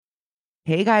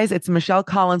Hey guys, it's Michelle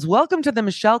Collins. Welcome to the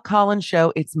Michelle Collins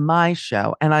Show. It's my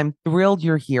show, and I'm thrilled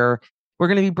you're here. We're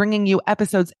going to be bringing you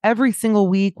episodes every single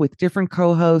week with different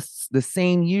co-hosts, the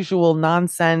same usual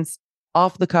nonsense,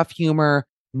 off-the-cuff humor,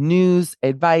 news,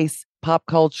 advice, pop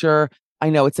culture. I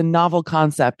know it's a novel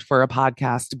concept for a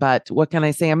podcast, but what can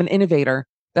I say? I'm an innovator.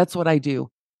 That's what I do.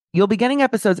 You'll be getting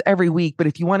episodes every week, but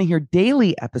if you want to hear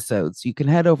daily episodes, you can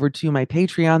head over to my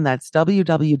Patreon. That's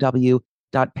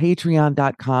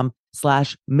www.patreon.com/Michcoll,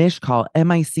 Michcoll.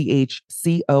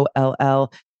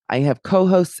 I have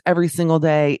co-hosts every single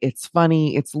day. It's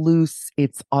funny, it's loose,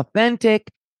 it's authentic.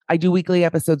 I do weekly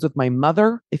episodes with my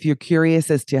mother. If you're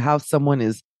curious as to how someone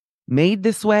is made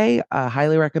this way, I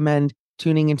highly recommend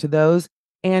tuning into those,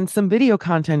 and some video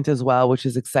content as well, which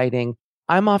is exciting.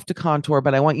 I'm off to Contour,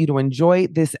 but I want you to enjoy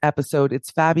this episode.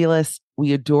 It's fabulous.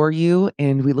 We adore you,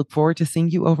 and we look forward to seeing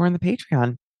you over on the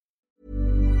Patreon.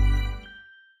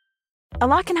 A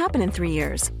lot can happen in 3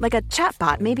 years, like a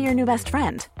chatbot may be your new best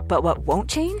friend. But what won't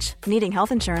change? Needing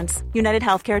health insurance. United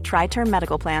Healthcare Tri-Term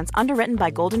Medical Plans, underwritten by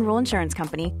Golden Rule Insurance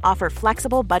Company, offer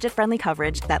flexible, budget-friendly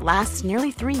coverage that lasts nearly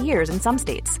 3 years in some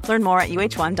states. Learn more at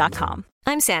uh1.com.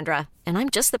 I'm Sandra, and I'm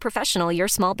just the professional your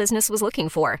small business was looking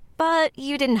for. But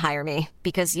you didn't hire me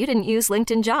because you didn't use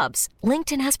LinkedIn Jobs.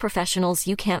 LinkedIn has professionals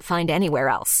you can't find anywhere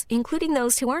else, including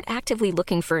those who aren't actively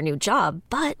looking for a new job,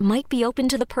 but might be open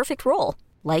to the perfect role,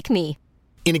 like me.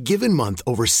 In a given month,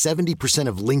 over 70%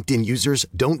 of LinkedIn users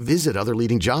don't visit other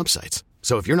leading job sites.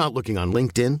 So if you're not looking on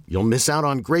LinkedIn, you'll miss out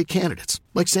on great candidates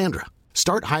like Sandra.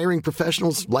 Start hiring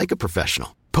professionals like a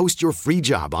professional. Post your free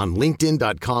job on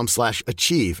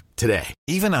linkedin.com/achieve today.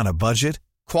 Even on a budget,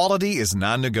 quality is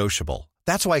non-negotiable.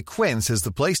 That's why Quince is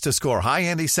the place to score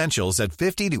high-end essentials at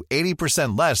 50 to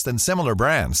 80% less than similar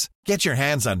brands. Get your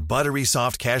hands on buttery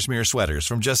soft cashmere sweaters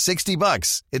from just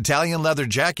 $60, Italian leather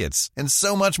jackets, and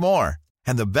so much more.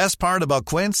 And the best part about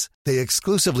Quince, they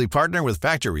exclusively partner with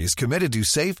factories committed to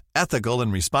safe, ethical,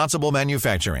 and responsible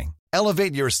manufacturing.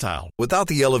 Elevate your style without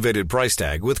the elevated price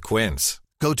tag with Quince.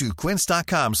 Go to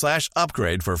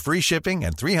quince.com/upgrade for free shipping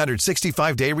and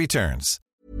 365-day returns.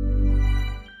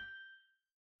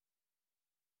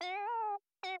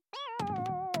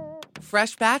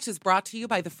 Fresh Batch is brought to you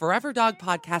by the Forever Dog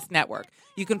Podcast Network.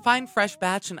 You can find Fresh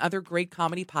Batch and other great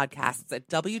comedy podcasts at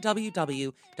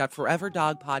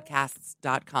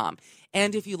www.foreverdogpodcasts.com.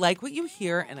 And if you like what you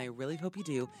hear, and I really hope you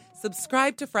do,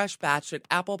 subscribe to Fresh Batch at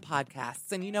Apple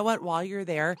Podcasts. And you know what? While you're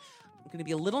there, I'm going to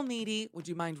be a little needy. Would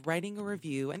you mind writing a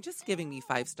review and just giving me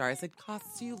 5 stars? It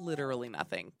costs you literally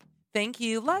nothing. Thank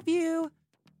you. Love you.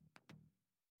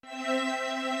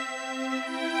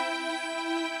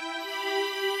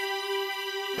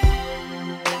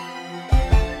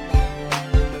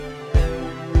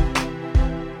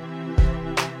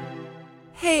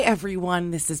 Hey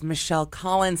everyone, this is Michelle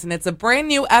Collins, and it's a brand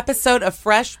new episode of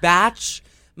Fresh Batch,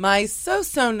 my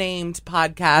so-named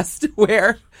podcast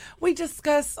where we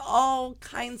discuss all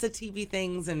kinds of TV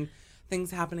things and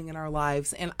things happening in our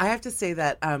lives. And I have to say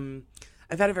that I've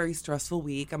had a very stressful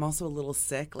week. I'm also a little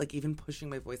sick, like even pushing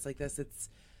my voice like this.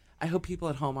 I hope people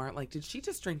at home aren't like, did she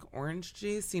just drink orange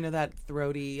juice? You know, that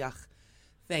throaty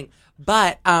thing.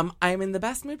 But I'm in the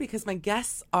best mood because my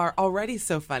guests are already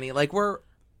so funny.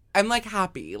 I'm like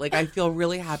happy. Like I feel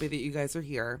really happy that you guys are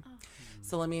here.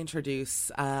 So let me introduce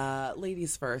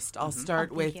ladies first. I'll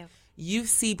start with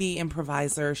UCB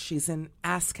improviser. She's in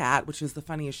ASCAT, which is the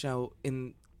funniest show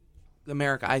in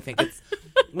America. I think it's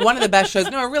one of the best shows.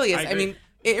 No, it really is. I mean,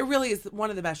 it really is one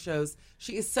of the best shows.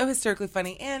 She is so hysterically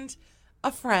funny and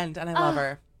a friend, and I love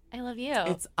her. I love you.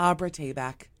 It's Abra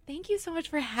Tabak. Thank you so much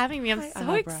for having me. I'm so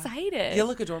Abra. excited. You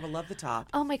look adorable. Love the top.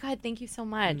 Oh my God, thank you so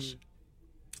much.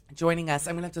 Joining us,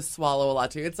 I'm going to have to swallow a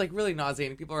lot too. It's like really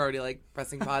nauseating. People are already like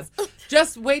pressing pause.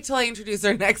 Just wait till I introduce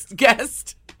our next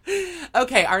guest.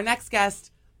 Okay, our next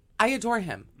guest, I adore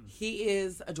him. He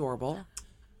is adorable.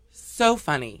 So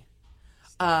funny.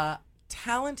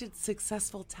 Talented,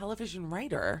 successful television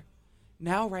writer.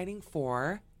 Now writing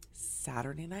for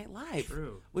Saturday Night Live.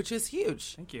 True. Which is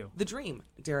huge. Thank you. The dream,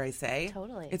 dare I say.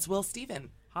 Totally. It's Will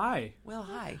Steven. Hi. Will,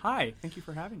 hi. Hi. Thank you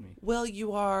for having me. Will,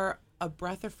 you are a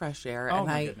breath of fresh air. Oh, and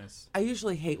my goodness. I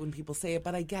usually hate when people say it,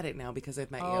 but I get it now because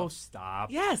I've met you. Oh,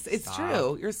 stop. Yes, it's Stop.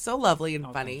 true. You're so lovely and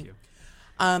Oh, funny. Thank you.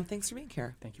 Thanks for being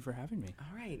here. Thank you for having me.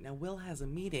 All right. Now, Will has a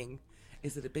meeting.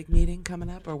 Is it a big meeting coming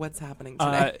up or what's happening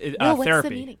today? What's Therapy.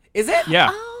 the meeting? Is it?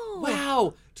 Yeah, Oh.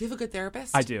 Wow. Do you have a good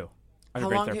therapist? I do. I have How a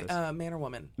great long, therapist. man or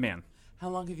woman? Man, How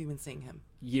long have you been seeing him?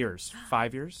 years.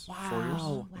 5 years? 4 years?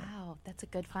 Wow. Wow, that's a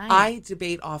good find. I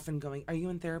debate often going, are you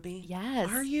in therapy?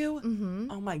 Yes. Are you? Mm-hmm.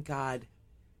 Oh, my God.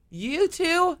 You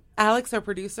too? Alex, our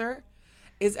producer,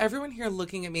 Is everyone here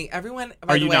looking at me? Everyone,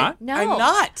 by Are the you way, not? No. I'm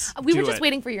not. We were Do just it.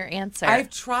 waiting for your answer. I've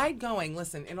tried going.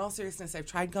 Listen, in all seriousness, I've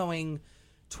tried going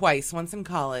twice. Once in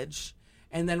college,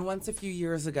 and then once a few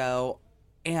years ago,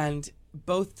 and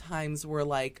both times were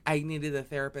like I needed a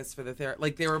therapist for the therapy.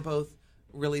 Like they were both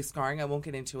really scarring. I won't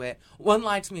get into it. One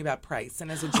lied to me about price,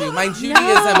 and as a Jew, my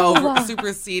Judaism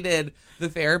superseded the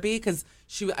therapy because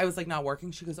I was like not working.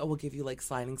 She goes, "Oh, we'll give you like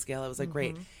sliding scale." I was like,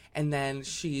 "Great." And then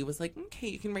she was like, "Okay,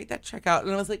 you can rate that check out."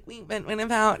 And I was like, "Wait, what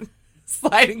about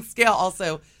sliding scale?"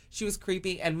 Also, she was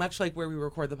creepy, and much like where we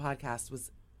record the podcast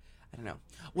was, I don't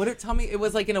know. Tell me, it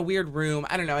was like in a weird room.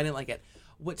 I don't know. I didn't like it.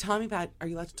 Tell me about, are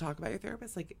you allowed to talk about your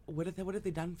therapist? Like, what have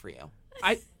they done for you?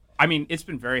 I mean, it's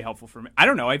been very helpful for me. I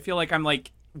don't know. I feel like I'm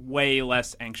like way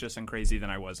less anxious and crazy than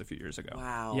I was a few years ago.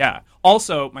 Wow. Yeah.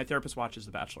 Also, my therapist watches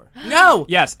The Bachelor. No.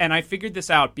 Yes, and I figured this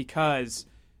out because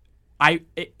I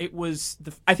think it was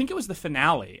the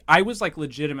finale. I was like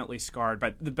legitimately scarred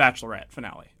by the Bachelorette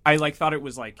finale. I like thought it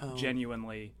was like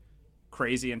genuinely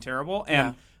crazy and terrible,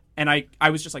 and I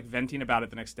was just like venting about it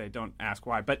the next day. Don't ask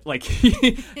why, but like,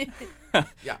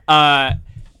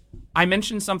 I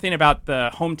mentioned something about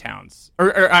the hometowns,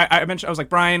 or I mentioned, I was like,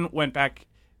 Brian went back.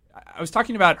 I was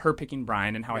talking about her picking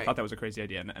Brian and how I thought that was a crazy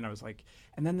idea. And I was like,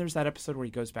 and then there's that episode where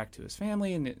he goes back to his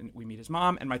family and we meet his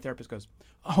mom, and my therapist goes,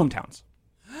 hometowns.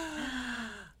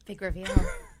 Big reveal.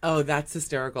 Oh, that's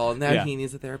hysterical. Now Yeah. he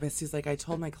needs a therapist. He's like, I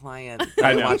told my client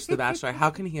I I know. watched The Bachelor. How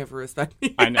can he ever respect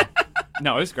me? I know.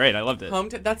 No, it was great. I loved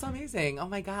it. That's amazing. Oh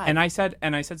my God. And I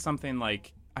said something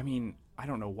like, I mean, I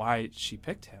don't know why she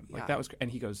picked him. Like that was, and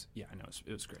he goes, yeah, I know,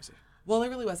 it was crazy. Well, it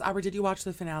really was. Aubrey, did you watch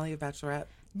the finale of Bachelorette?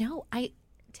 No, I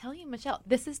tell you, Michelle,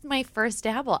 this is my first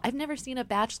dabble. I've never seen a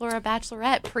Bachelor or a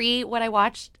Bachelorette pre what I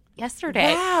watched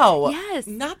yesterday. Wow. Yes.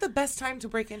 Not the best time to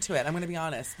break into it. I'm going to be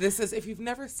honest. This is, if you've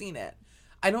never seen it,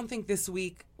 I don't think this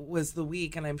week was the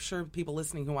week, and I'm sure people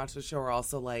listening who watch the show are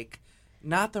also like,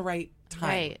 not the right time.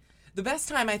 Right. The best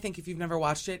time, I think, if you've never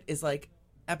watched it, is like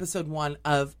episode 1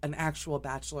 of an actual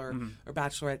Bachelor or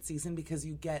Bachelorette season, because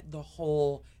you get the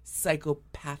whole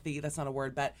psychopathy. That's not a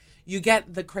word, but you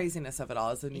get the craziness of it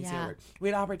all. Is an easier word.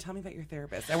 Wait, Aubrey, tell me about your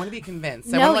therapist. I want to be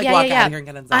convinced. I want to walk out of here and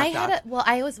get a doc.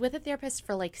 I was with a therapist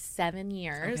for like 7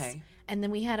 years. Okay. And then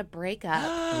we had a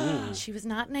breakup. She was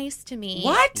not nice to me.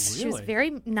 What? She was Really?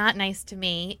 very not nice to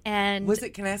me. And Was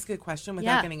it? Can I ask you a question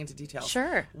without Yeah. getting into details?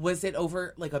 Sure. Was it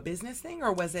over like a business thing,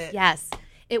 or was it? Yes.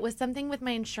 It was something with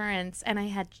my insurance, and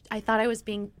I thought I was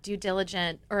being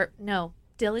diligent.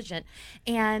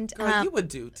 And Girl, you would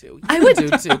do too. I would do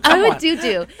too. I Come would on.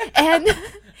 do. And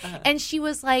and she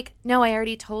was like, "No, I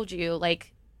already told you."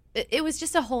 Like it was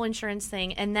just a whole insurance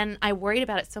thing, and then I worried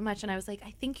about it so much, and I was like,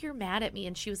 "I think you're mad at me."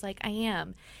 And she was like, "I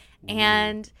am."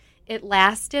 And it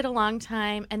lasted a long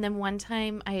time, and then one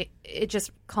time it just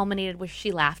culminated with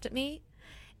she laughed at me.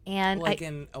 And Like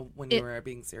when you were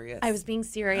being serious. I was being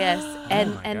serious,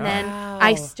 and my and God. then Wow.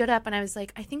 I stood up and I was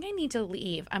like, I think I need to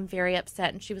leave. I'm very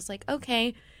upset. And she was like,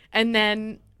 okay. And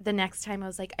then the next time I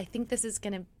was like, I think this is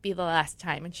going to be the last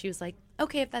time. And she was like,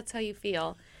 okay, if that's how you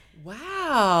feel.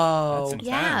 Wow. That's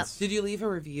Yeah. intense. Did you leave a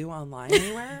review online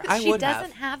anywhere? I She would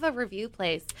doesn't have. have a review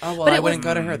place. Oh well, But I it was- wouldn't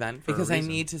go to her then For a because I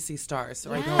reason. need to see stars,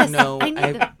 so I Yes, don't know. I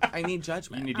need I need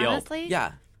judgment. You need Yelp. Honestly,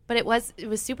 Yeah. But it was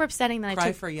super upsetting that I Cry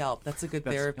took. for Yelp. That's a good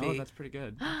That's, therapy. oh, that's pretty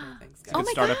good. Thanks, guys. Oh good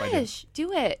my startup idea. gosh,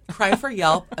 do it. Cry for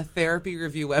Yelp, a therapy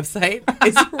review website.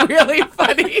 It's really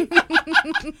funny.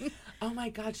 Oh my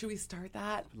God, should we start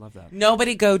that? Love that.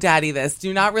 Nobody GoDaddy this.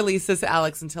 Do not release this,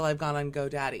 Alex, until I've gone on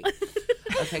GoDaddy.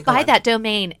 Okay, go Buy on. that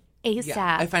domain ASAP.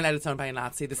 Yeah, I find out it's owned by a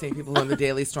Nazi, the same people who own the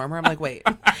Daily Stormer. I'm like, wait,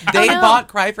 they no. bought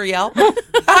Cry for Yelp?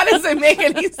 That doesn't make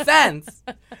any sense.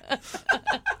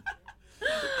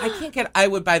 I can't get, I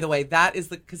would, by the way, that is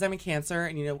because I'm a Cancer,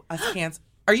 and you know, us Cancer.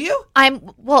 Are you?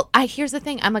 Here's the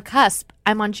thing. I'm a cusp.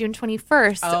 I'm on June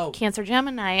 21st, Oh. Cancer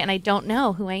Gemini, and I don't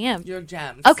know who I am. You're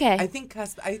gems. Okay. I think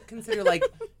cusp, I consider like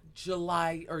June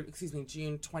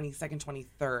 22nd,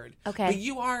 23rd. Okay. But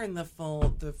you are in the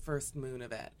first moon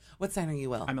of it. What sign are you,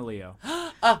 Will? I'm a Leo.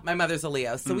 Oh, my mother's a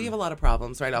Leo, so we have a lot of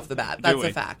problems right off the bat. That's we?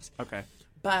 a fact. Okay.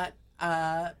 But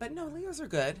no, Leos are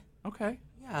good. Okay.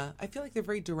 Yeah, I feel like they're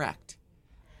very direct.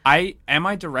 Am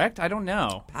I direct? I don't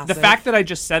know. Passive. The fact that I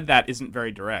just said that isn't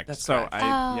very direct. That's so correct.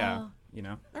 yeah,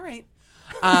 All right.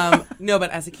 No, but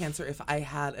as a Cancer, if I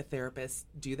had a therapist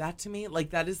do that to me,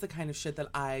 like that is the kind of shit that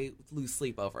I lose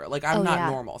sleep over. Like I'm Oh, not yeah.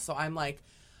 normal, so I'm like,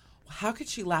 how could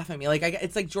she laugh at me? Like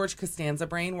it's like George Costanza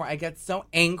brain where I get so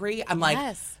angry. I'm like,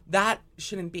 Yes. that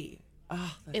shouldn't be.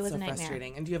 Oh, that's It was so a nightmare.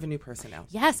 frustrating. And do you have a new person now?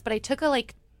 Yes, but I took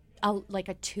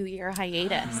a 2-year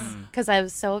hiatus because I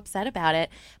was so upset about it.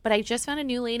 But I just found a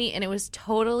new lady, and it was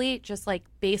totally just like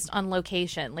based on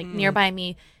location, like nearby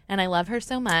me. And I love her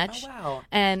so much. Oh, wow.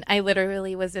 And I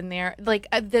literally was in there. Like,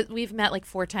 we've met like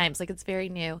 4 times. Like, it's very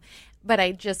new. But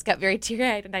I just got very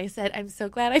teary-eyed, and I said, I'm so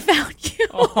glad I found you.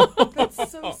 Oh, that's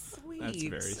so sweet. That's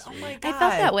very sweet. Oh, my God. I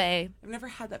felt that way. I've never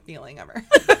had that feeling ever.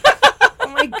 Oh,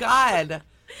 my God.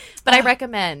 But I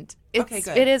recommend. Okay,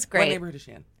 good. It is What great. neighborhood is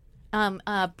she in?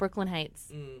 Brooklyn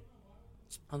Heights.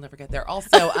 I'll never get there.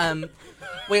 Also,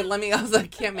 wait, I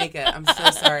can't make it. I'm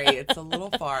so sorry. It's a little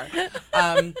far.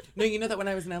 No, you know that when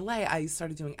I was in LA, I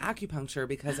started doing acupuncture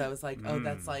because I was like, oh,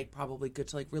 that's like probably good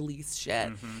to like release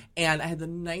shit. And I had the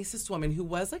nicest woman who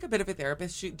was like a bit of a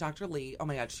therapist, Dr. Lee. Oh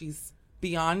my God, she's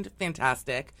beyond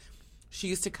fantastic. She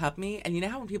used to cup me. And you know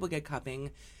how when people get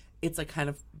cupping, it's like kind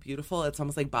of beautiful. It's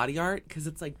almost like body art because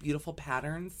it's like beautiful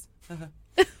patterns.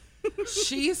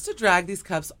 She used to drag these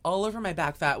cups all over my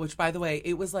back fat, which, by the way,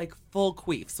 it was like full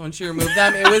queefs when she removed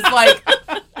them. It was like,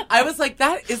 I was like,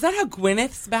 is that how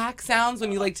Gwyneth's back sounds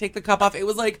when you like take the cup off? It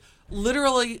was like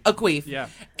literally a queef. Yeah.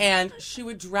 And she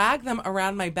would drag them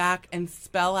around my back and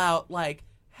spell out like,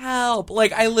 help.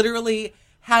 Like I literally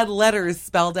had letters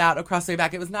spelled out across my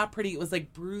back. It was not pretty. It was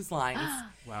like bruise lines.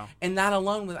 Wow. And that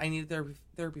alone I needed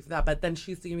therapy for that. But then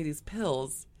she used to give me these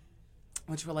pills,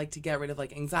 which were like to get rid of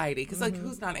like anxiety. Because like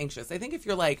who's not anxious? I think if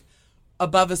you're like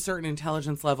above a certain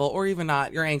intelligence level or even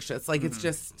not, you're anxious. Like it's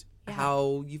just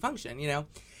how you function, you know?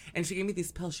 And she gave me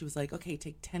these pills. She was like, okay,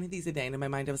 take 10 of these a day. And in my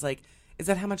mind, I was like, is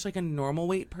that how much like a normal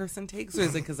weight person takes? Or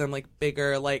is it because I'm like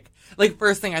bigger? Like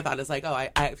first thing I thought is like, oh, I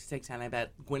have to take 10. I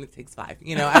bet Gwyneth takes 5.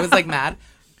 You know, I was like mad.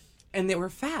 And they were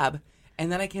fab.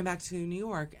 And then I came back to New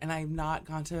York and I've not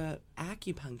gone to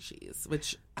acupunctures,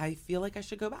 which I feel like I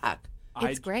should go back.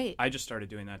 It's great. I just started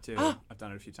doing that too. I've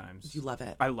done it a few times. You love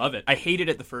it. I love it. I hated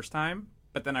it the first time,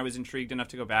 but then I was intrigued enough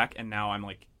to go back, and now I'm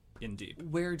like in deep.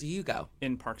 Where do you go?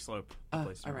 In Park Slope. All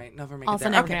right, never make Also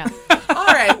it there. never Okay. know. All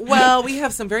right. Well, we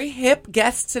have some very hip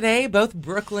guests today, both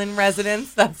Brooklyn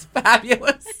residents. That's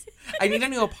fabulous. I need a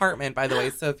new apartment, by the way,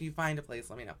 so if you find a place,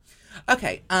 let me know.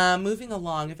 Okay, moving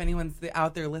along. If anyone's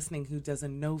out there listening who does a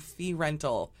no-fee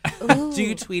rental,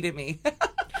 do tweet at me.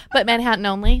 But Manhattan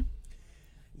only?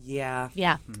 Yeah.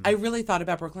 Yeah. I really thought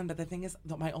about Brooklyn, but the thing is,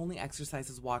 my only exercise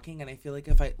is walking, and I feel like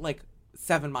if I,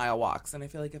 7-mile walks, and I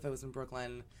feel like if I was in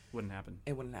Brooklyn, Wouldn't happen.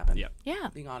 it wouldn't happen. Yep. Yeah.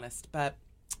 Being honest. But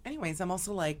anyways, I'm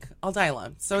also like, I'll die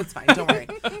alone, so it's fine. Don't worry.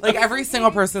 Like every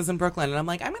single person is in Brooklyn, and I'm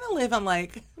like, I'm gonna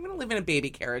live in a baby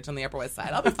carriage on the Upper West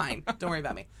Side. I'll be fine. Don't worry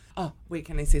about me. Oh, wait,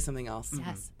 can I say something else?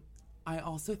 Yes. I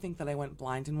also think that I went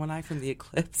blind in one eye from the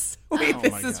eclipse. Wait,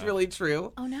 this is God. really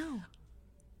true. Oh, no.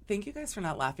 Thank you guys for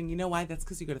not laughing. You know why? That's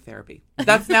because you go to therapy.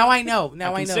 That's now I know.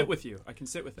 Now I I can know. sit with you. I can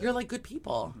sit with it. You're like good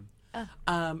people.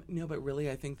 No, but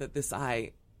really, I think that this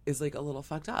eye is like a little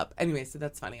fucked up. Anyway, so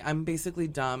that's funny. I'm basically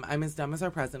dumb. I'm as dumb as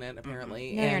our president,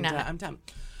 apparently. No, you're and, not. I'm dumb.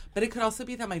 But it could also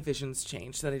be that my vision's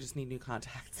changed, that I just need new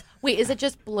contacts. Wait, is it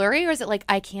just blurry, or is it like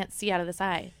I can't see out of this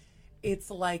eye?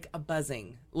 It's like a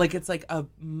buzzing. Like it's like a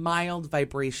mild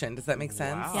vibration. Does that make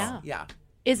sense? Wow. Yeah. Yeah.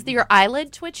 Is your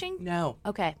eyelid twitching? No.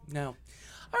 Okay. No.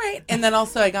 All right. And then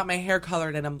also I got my hair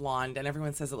colored and I'm blonde and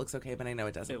everyone says it looks okay, but I know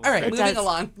it doesn't. It All right, looks moving great. It does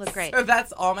along. look great. So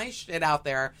that's all my shit out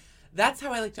there. That's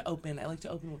how I like to open. I like to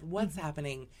open with what's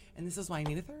happening. And this is why I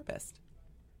need a therapist.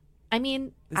 I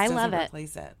mean, This I doesn't love it.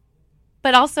 replace it.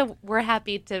 But also, we're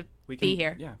happy to We can be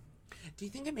here. Yeah. Do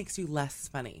you think it makes you less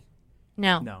funny?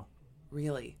 No. No.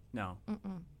 Really? No.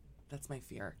 That's my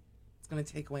fear. It's going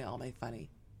to take away all my funny.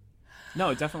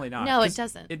 No, definitely not. No, it 'Cause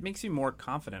doesn't. It makes you more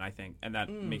confident, I think, and that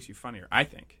makes you funnier, I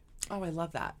think. Oh, I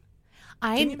love that.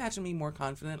 Can you I imagine me more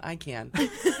confident? I can.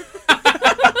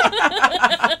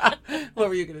 What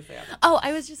were you going to say? Anna?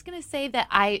 I was just gonna say that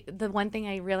the one thing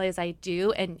I realize I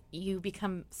do, and you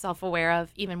become self-aware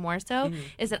of even more so,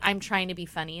 is that I'm trying to be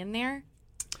funny in there.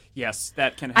 Yes,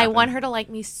 that can happen. I want her to like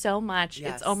me so much,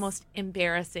 Yes. it's almost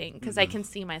embarrassing because I can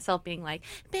see myself being like,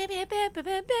 bah, bah, bah, bah,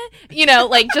 bah, bah, you know,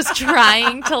 like just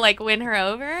trying to like win her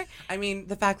over. I mean,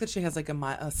 the fact that she has like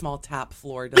a small tap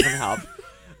floor doesn't help.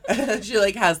 She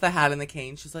like has the hat and the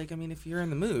cane. She's like, I mean, if you're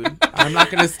in the mood, I'm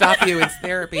not going to stop you. It's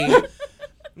therapy.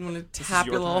 I'm going to tap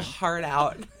your your little time. heart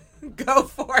out. Go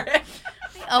for it.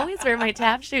 I always wear my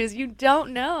tap shoes. You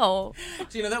don't know.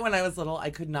 Do you know that when I was little,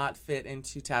 I could not fit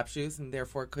into tap shoes and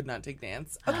therefore could not take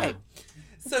dance? Okay.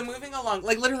 So moving along,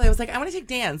 like literally I was like, I want to take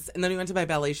dance. And then we went to buy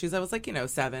ballet shoes. I was like,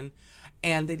 7.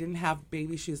 And they didn't have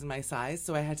baby shoes in my size.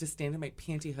 So I had to stand in my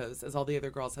pantyhose as all the other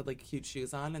girls had like cute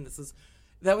shoes on. And this was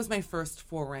That was my first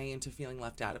foray into feeling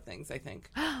left out of things, I think.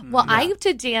 Well, I used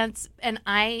to dance, and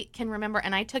I can remember,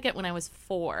 and I took it when I was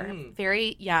 4,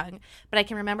 very young, but I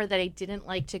can remember that I didn't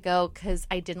like to go because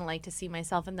I didn't like to see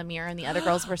myself in the mirror, and the other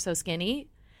girls were so skinny.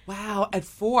 Wow, at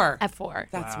 4. At 4.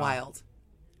 That's wild.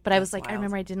 But I was like, wild. I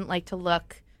remember I didn't like to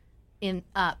look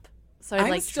up. So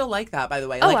I'm like, still like that, by the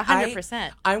way. Oh, like,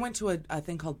 100%. I went to a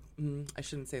thing called, I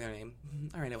shouldn't say their name.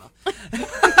 All right, I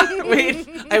will. Wait,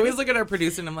 I always look at our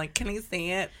producer and I'm like, can I say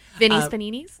it? Vinny's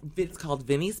Paninis? It's called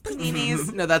Vinny's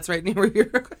Paninis. No, that's right near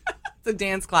here. It's a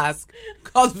dance class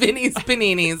called Vinny's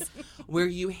Paninis, where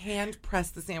you hand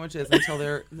press the sandwiches until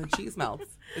the cheese melts.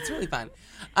 It's really fun.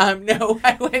 No,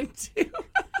 I went to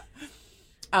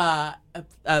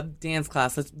a dance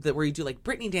class where you do like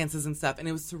Britney dances and stuff, and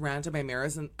it was surrounded by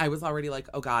mirrors, and I was already like,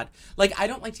 oh God. Like, I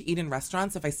don't like to eat in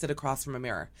restaurants if I sit across from a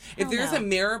mirror. If there's a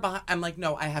mirror behind, I'm like,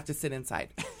 no, I have to sit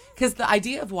inside. Because the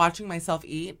idea of watching myself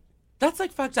eat, that's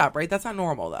like fucked up, right? That's not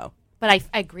normal, though. But I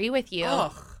agree with you.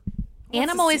 Ugh. And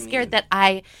I'm always scared that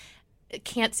I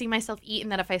can't see myself eat,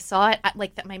 and that if I saw it,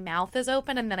 like that my mouth is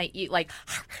open, and then I eat like.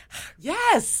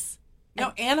 Yes.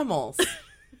 No, animals.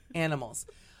 Animals.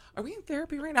 Are we in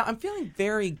therapy right now? I'm feeling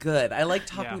very good. I like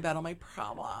talking about all my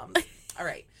problems. All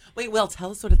right. Wait, Will,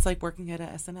 tell us what it's like working at a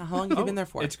SNL. How long have you been there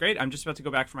for? It's great. I'm just about to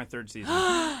go back for my 3rd season.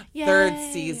 Yay.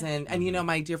 3rd season. And you know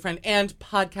my dear friend and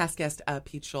podcast guest,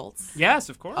 Pete Schultz. Yes,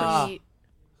 of course.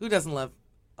 Who doesn't love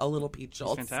a little Pete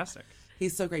Schultz? It's fantastic.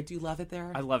 He's so great. Do you love it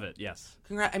there? I love it, yes.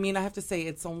 I mean, I have to say,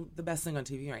 it's the best thing on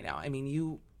TV right now. I mean,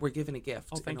 you were given a gift.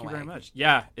 Oh, thank you way. very much.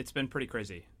 Yeah, it's been pretty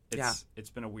crazy. Yeah. It's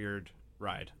been a weird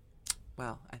ride.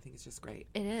 Well, I think it's just great.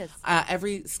 It is.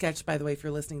 Every sketch, by the way, if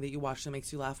you're listening, that you watch that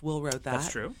makes you laugh, Will wrote that.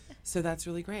 That's true. So that's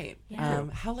really great. Yeah.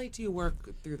 How late do you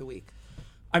work through the week?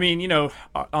 I mean, you know,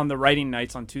 on the writing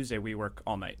nights on Tuesday, we work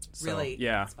all night. So, Really?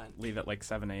 Yeah. That's fun. Leave at like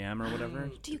 7 a.m. or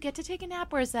whatever. Do you get to take a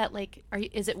nap, or is that like,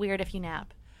 is it weird if you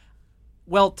nap?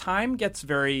 Well, time gets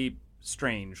very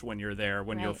strange when you're there,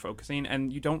 when you're Right. focusing,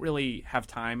 and you don't really have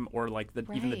time or like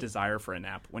even the Right. desire for a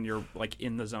nap when you're like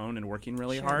in the zone and working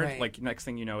really Sure, hard. right. Like next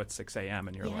thing you know, it's 6 a.m.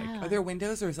 and you're like, Yeah. Are there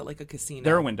windows or is it like a casino?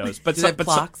 there are windows, but Do they have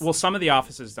clocks? well, some of the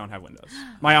offices don't have windows.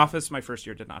 My office, my first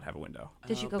year, did not have a window.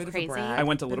 Did you go Bit of a crazy? brag. I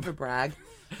went a Bit little of a brag.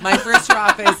 My first year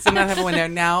office did not have a window.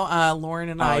 Now Lauren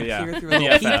and I yeah. peer through a little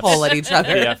BFFs. peephole at each other.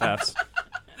 BFFs.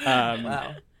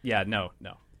 Wow. Yeah, no.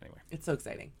 Anyway, It's so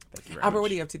exciting. thank you very Albert, much.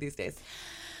 what are you up to these days?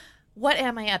 What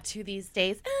am I up to these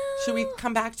days? Should we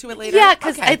come back to it later? Yeah,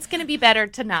 because Okay. it's going to be better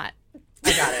to not.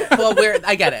 I got it. Well,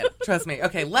 I get it. Trust me.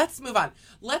 Okay, let's move on.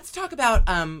 Let's talk about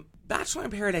Bachelor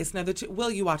in Paradise. Now, Will,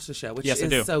 you watched the show, which Yes, I is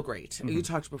do. so great. You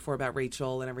talked before about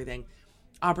Rachel and everything.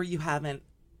 Aubrey, you haven't.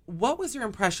 What was your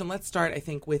impression? Let's start, I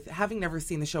think, with having never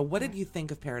seen the show. What did you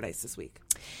think of Paradise this week?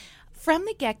 From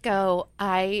the get-go,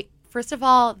 first of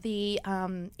all, the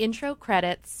intro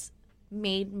credits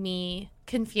made me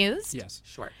confused. Yes.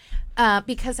 Sure.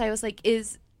 Because I was like,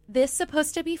 is this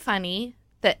supposed to be funny?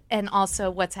 And also,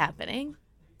 what's happening?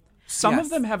 Some Yes.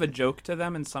 of them have a joke to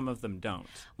them, and some of them don't.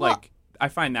 Well, like, I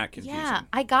find that confusing. Yeah,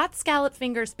 I got scallop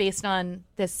fingers based on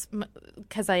this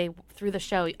because through the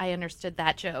show I understood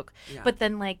that joke. Yeah. But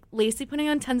then like Lacey putting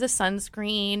on tons of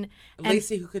sunscreen. And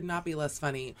Lacey, who could not be less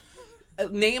funny.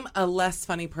 Name a less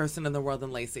funny person in the world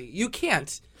than Lacey. You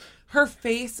can't. Her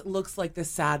face looks like the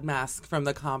sad mask from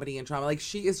the comedy and drama. Like,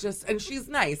 she is just, and she's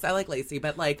nice. I like Lacey,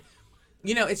 but like,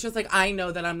 you know, it's just like, I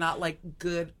know that I'm not like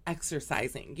good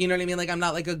exercising. You know what I mean? Like, I'm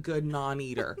not like a good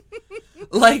non-eater.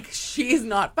 Like, she's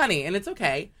not funny, and it's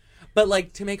okay. But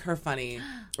like, to make her funny,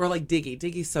 or like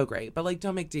Diggy's so great, but like,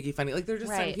 don't make Diggy funny. Like, there are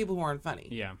just certain Right. people who aren't funny.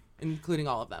 Yeah. Including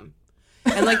all of them.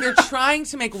 And like, they're trying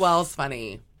to make Wells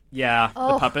funny. Yeah,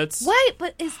 the puppets. What?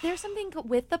 But is there something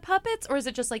with the puppets, or is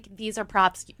it just like these are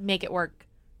props? Make it work.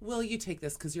 Will you take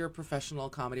this because you're a professional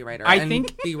comedy writer? I and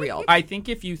think be real. I think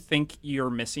if you think you're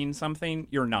missing something,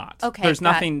 you're not. Okay, There's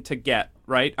got nothing to get,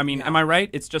 right? I mean, Yeah. am I right?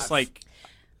 It's just like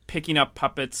picking up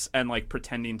puppets and like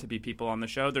pretending to be people on the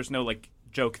show. There's no like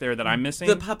joke there that I'm missing.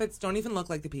 The puppets don't even look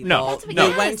like the people. No, That's what- They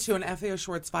yes. went to an FAO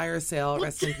Schwartz fire sale,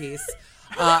 rest in peace,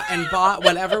 and bought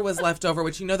whatever was left over,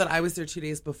 which you know that I was there 2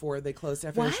 days before they closed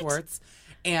FAO What? Schwartz.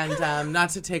 And not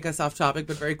to take us off topic,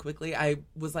 but very quickly, I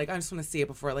was like, I just want to see it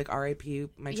before, like, RIP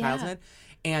my childhood.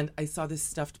 And I saw this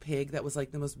stuffed pig that was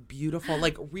like the most beautiful,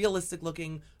 like realistic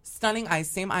looking, stunning eyes,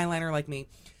 same eyeliner like me.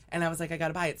 And I was like, I got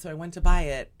to buy it. So I went to buy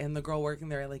it. And the girl working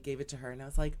there, I like gave it to her. And I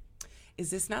was like, is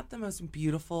this not the most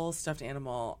beautiful stuffed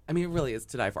animal? I mean, it really is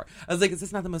to die for. I was like, is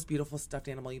this not the most beautiful stuffed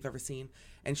animal you've ever seen?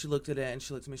 And she looked at it and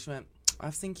she looked at me. She went,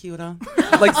 I've seen cuter.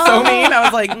 Like, so mean. I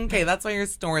was like, okay, that's why your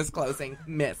store is closing,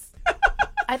 miss.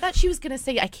 I thought she was gonna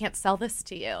say, "I can't sell this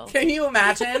to you." Can you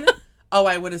imagine? Oh,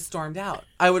 I would have stormed out.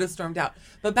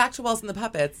 But back to Wells and the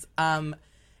Puppets.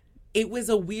 It was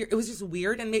just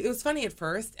weird, and it was funny at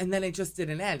first, and then it just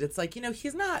didn't end. It's like,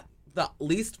 he's not the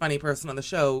least funny person on the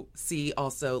show. See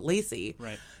also Lacey.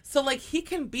 Right. So like he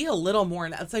can be a little more.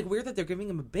 It's like weird that they're giving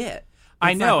him a bit.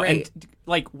 I know, and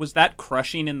like, was that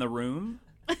crushing in the room?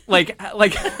 Like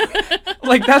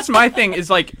that's my thing. Is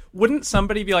like, wouldn't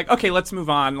somebody be like, okay, let's move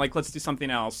on. Like, let's do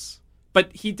something else.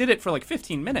 But he did it for like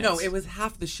 15 minutes. No, it was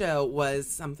half the show was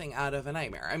something out of a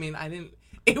nightmare. I mean,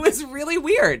 it was really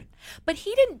weird. But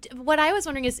he didn't. What I was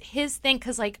wondering is his thing,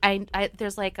 because like I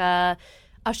there's like a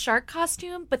shark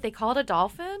costume, but they call it a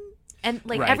dolphin, and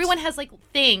like everyone has like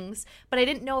things. But I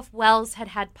didn't know if Wells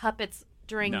had puppets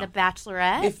during the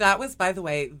Bachelorette. If that was, by the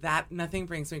way, that nothing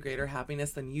brings me greater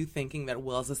happiness than you thinking that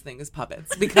Wells' thing is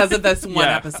puppets because of this one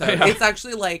episode. Yeah. It's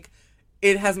actually like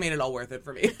it has made it all worth it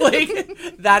for me.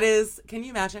 Like that is. Can you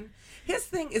imagine? His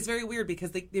thing is very weird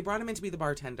because they brought him in to be the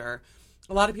bartender.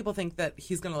 A lot of people think that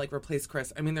he's going to like replace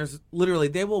Chris. I mean, there's literally,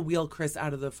 they will wheel Chris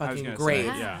out of the fucking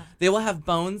grave. They will have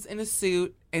Bones in a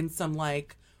suit and some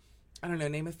like, I don't know,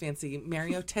 name a fancy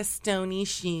Mario Testoni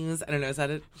shoes. I don't know, is that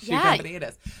a shoe company? It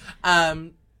is.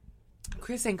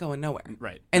 Chris ain't going nowhere.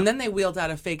 Right. And then they wheeled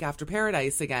out a fake After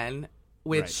Paradise again,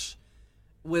 which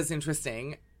was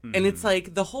interesting. Mm-hmm. And it's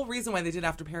like the whole reason why they did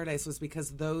After Paradise was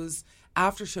because those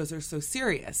after shows are so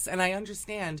serious. And I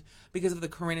understand because of the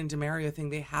Corinne and DeMario thing,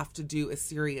 they have to do a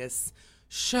serious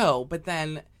show. But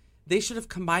then they should have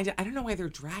combined it. I don't know why they're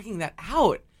dragging that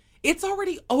out. It's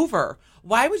already over.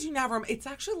 Why would you never? It's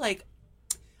actually like,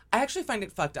 I actually find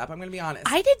it fucked up. I'm going to be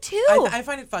honest. I did too. I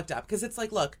find it fucked up because it's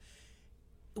like, look,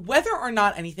 whether or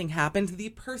not anything happened, the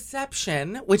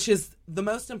perception, which is the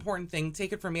most important thing,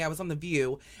 take it from me, I was on The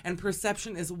View, and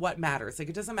perception is what matters. Like,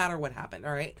 it doesn't matter what happened,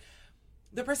 all right?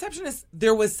 The perception is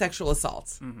there was sexual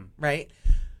assault, right?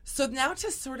 So now to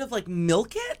sort of, like,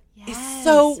 milk it is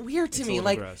so weird to me.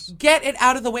 Like, get it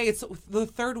out of the way. It's the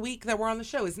third week that we're on the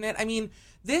show, isn't it? I mean,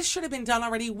 this should have been done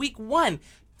already week one.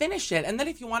 Finish it. And then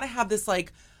if you want to have this,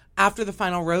 like, after the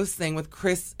final rose thing with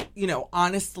Chris,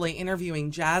 honestly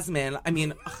interviewing Jasmine. I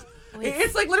mean,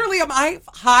 it's like literally, am I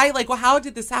high? Like, well, how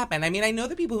did this happen? I mean, I know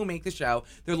the people who make the show.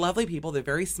 They're lovely people. They're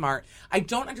very smart. I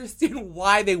don't understand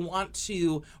why they want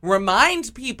to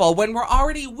remind people when we're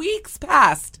already weeks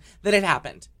past that it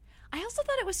happened. I also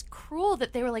thought it was cruel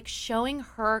that they were like showing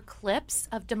her clips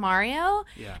of DeMario,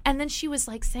 and then she was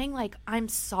like saying like, "I'm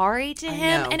sorry" to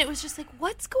him, and it was just like,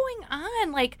 what's going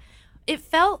on? Like, it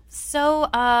felt so.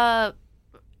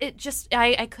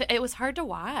 It was hard to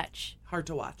watch.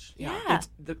 Yeah. It's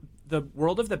the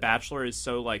world of The Bachelor is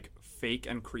so like fake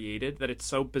and created that it's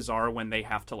so bizarre when they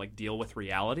have to like deal with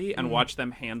reality and watch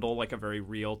them handle like a very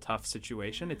real tough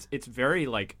situation. It's very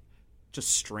like just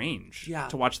strange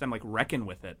to watch them like reckon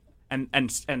with it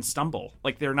and stumble.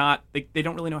 Like they're not they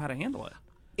don't really know how to handle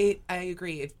it. I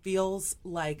agree. It feels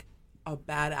like a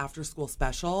bad after school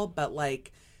special, but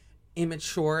like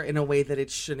immature in a way that it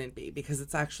shouldn't be, because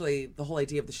it's actually the whole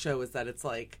idea of the show is that it's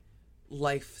like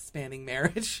life spanning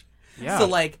marriage. Yeah. So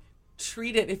like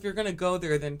treat it, if you're going to go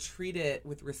there, then treat it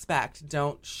with respect.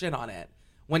 Don't shit on it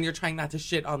when you're trying not to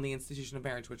shit on the institution of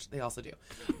marriage, which they also do.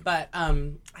 But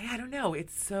I don't know.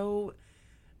 It's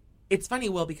funny,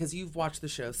 Will, because you've watched the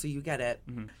show, so you get it.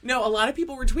 Mm-hmm. No, a lot of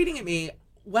people were tweeting at me,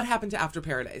 what happened to After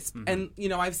Paradise? Mm-hmm.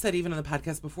 And, I've said even on the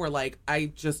podcast before, like, I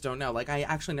just don't know. Like, I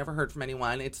actually never heard from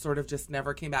anyone. It sort of just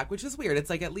never came back, which is weird. It's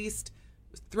like, at least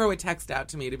throw a text out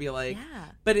to me to be like,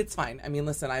 but it's fine. I mean,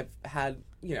 listen, I've had,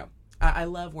 I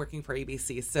love working for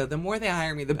ABC. So the more they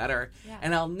hire me, the better. Yeah.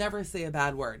 And I'll never say a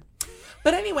bad word.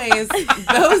 But anyways,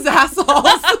 those assholes.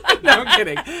 No, I'm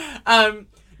kidding.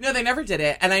 No, they never did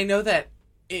it. And I know that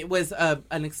it was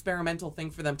an experimental thing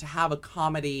for them to have a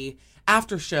comedy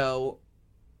after show.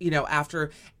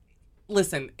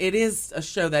 Listen, it is a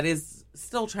show that is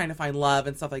still trying to find love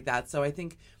and stuff like that. So I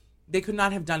think they could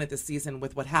not have done it this season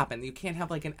with what happened. You can't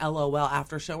have like an LOL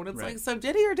after show and it's like, so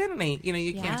did he or didn't he?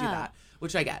 You can't do that,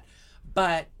 which I get.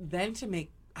 But then to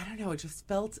make, I don't know, it just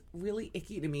felt really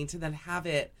icky to me to then have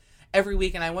it every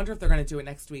week. And I wonder if they're going to do it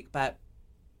next week. But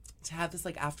to have this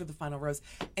like after the final rose.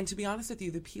 And to be honest with you,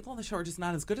 the people on the show are just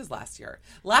not as good as last year.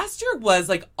 Last year was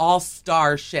like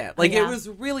all-star shit. Like it was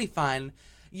really fun.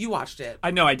 You watched it.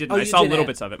 I know, I didn't. I saw little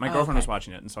bits of it. My girlfriend was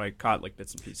watching it, and so I caught like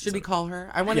bits and pieces. Should we call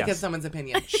her? I want to get someone's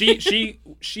opinion.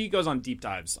 She goes on deep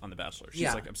dives on The Bachelor.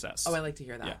 She's like obsessed. Oh, I like to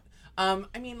hear that. Yeah.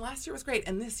 I mean, last year was great,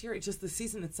 and this year, the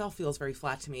season itself feels very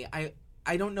flat to me.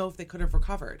 I don't know if they could have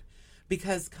recovered,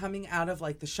 because coming out of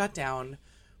like the shutdown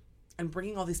and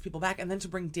bringing all these people back, and then to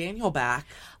bring Daniel back.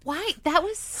 Why? That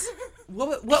was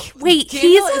what wait,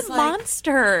 Daniel he's a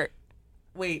monster.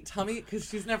 Wait, tell me, because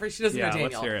she doesn't know Daniel.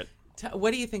 Let's hear it.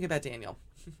 What do you think about Daniel?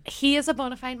 He is a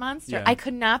bona fide monster. Yeah. I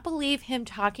could not believe him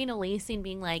talking to Lacey and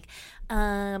being like,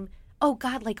 oh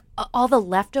God, like all the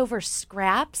leftover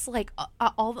scraps, like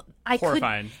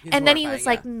Horrifying. He's and then he horrifying, was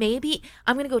like, yeah. maybe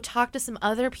I'm going to go talk to some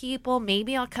other people.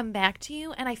 Maybe I'll come back to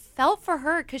you. And I felt for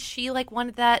her because she like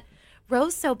wanted that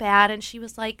rose so bad. And she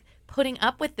was like putting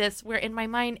up with this, where in my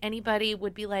mind, anybody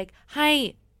would be like,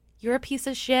 hi, you're a piece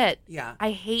of shit. Yeah.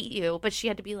 I hate you. But she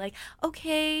had to be like,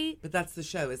 okay. But that's the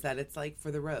show, is that it's like for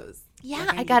the rose. Yeah,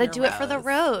 Like, I need got to your do it for the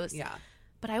rose. Yeah.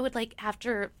 But I would like,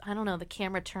 after, I don't know, the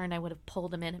camera turned, I would have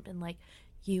pulled him in and been like,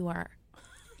 you are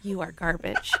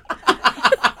garbage.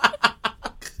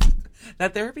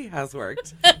 That therapy has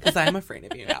worked, because I'm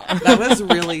afraid of you now. That was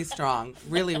really strong.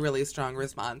 Really, really strong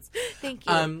response. Thank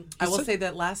you. I will say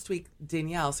that last week,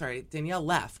 Danielle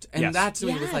left. And Yes. that to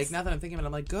me was Yes. like, now that I'm thinking about it,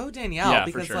 I'm like, go Danielle. Yeah,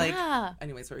 for because sure. like, Yeah.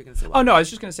 anyways, what were you going to say? Oh no, I was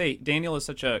just gonna say Daniel is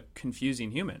such a confusing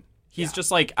human. He's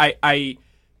just like I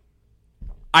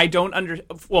don't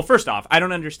well, first off, I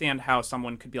don't understand how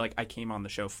someone could be like, I came on the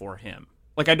show for him.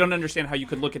 Like, I don't understand how you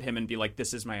could look at him and be like,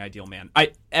 this is my ideal man.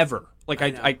 I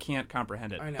can't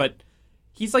comprehend it. I know. But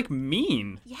he's like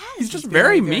mean. Yes. He's just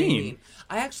very, Very mean.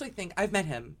 I actually think I've met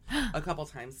him a couple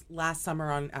times last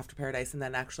summer on After Paradise, and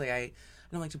then actually I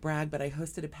don't like to brag, but I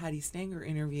hosted a Patty Stanger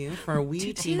interview for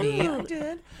WE TV. I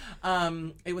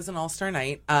did. It was an all-star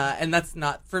night, and that's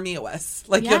not for me. It was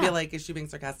like you'll be like, is she being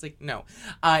sarcastic? No,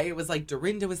 it was like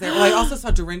Dorinda was there. Well, I also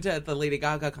saw Dorinda at the Lady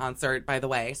Gaga concert. By the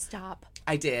way, Stop.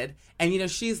 I did,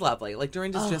 and she's lovely. Like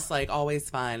Dorinda's just like always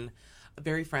fun,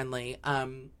 very friendly.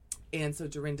 And so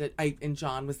Dorinda and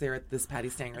John was there at this Patty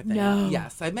Stanger thing. No.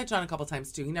 Yes, I've met John a couple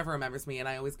times too. He never remembers me, and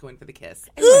I always go in for the kiss.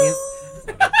 Anyways.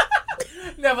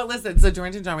 No, but listen. So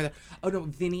Dorinda and John were there. Oh no,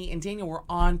 Vinny and Daniel were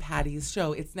on Patty's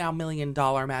show. It's now $1 Million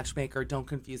Matchmaker. Don't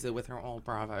confuse it with her old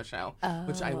Bravo show,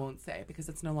 which I won't say because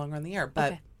it's no longer on the air.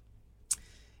 But Okay.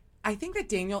 I think that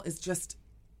Daniel is just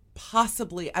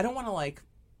possibly. I don't want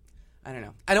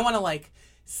to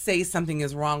say something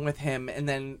is wrong with him, and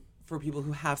then for people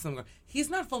who have something, he's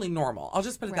not fully normal. I'll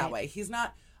just put it that Right. way. He's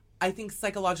not. I think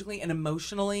psychologically and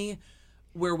emotionally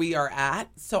where we are at.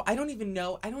 So I don't even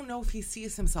know. I don't know if he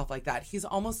sees himself like that. He's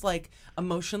almost like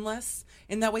emotionless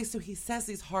in that way. So he says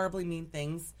these horribly mean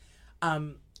things.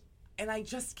 And I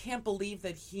just can't believe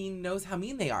that he knows how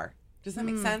mean they are. Does that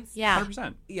make sense? Yeah.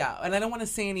 100%. Yeah. And I don't want to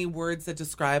say any words that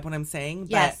describe what I'm saying.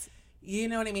 But Yes. you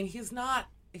know what I mean? He's not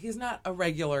a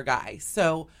regular guy.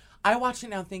 So I watch it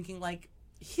now thinking like,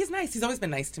 he's nice. He's always been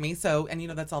nice to me. So, and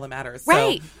that's all that matters.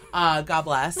 Right. So, God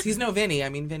bless. He's no Vinny. I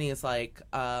mean, Vinny is like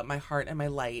my heart and my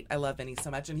light. I love Vinny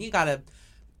so much. And he got a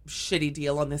shitty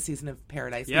deal on this season of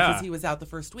Paradise because he was out the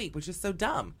first week, which is so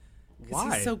dumb.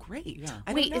 Why? He's so great. Yeah.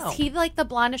 I Wait, don't know. is he like the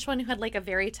blondish one who had like a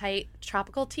very tight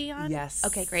tropical tee on? Yes.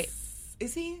 Okay, great.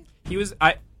 Is he? He was He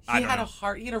don't had know. a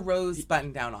heart. He had a rose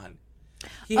button down on.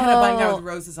 He had a button down Oh. with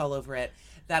roses all over it.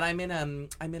 That I'm in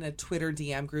a Twitter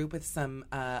DM group with some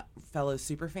fellow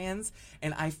super fans,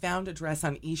 and I found a dress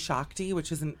on eShakti,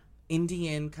 which is an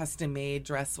Indian custom made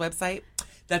dress website.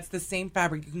 That's the same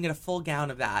fabric. You can get a full gown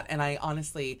of that. And I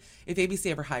honestly, if ABC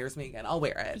ever hires me again, I'll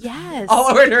wear it. Yes.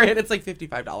 I'll order it. It's like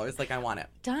 $55. Like I want it.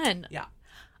 Done. Yeah.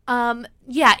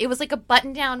 Yeah, it was like a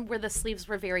button down where the sleeves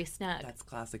were very snug. That's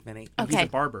classic Vinny. Okay. He's a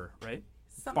barber, right?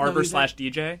 Something- Barber no, he's a- /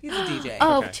 DJ. He's a DJ.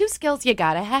 Oh, Okay. two skills you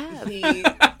gotta have. He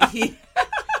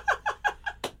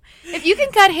If you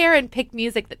can cut hair and pick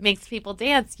music that makes people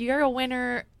dance, you're a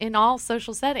winner in all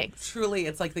social settings. truly,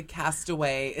 it's like the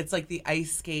Castaway. It's like the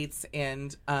ice skates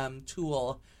and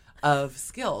Tool of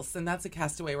skills, and that's a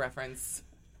Castaway reference.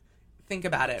 Think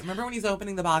about it. Remember when he's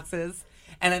opening the boxes,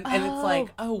 and it's like,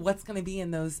 oh, what's going to be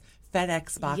in those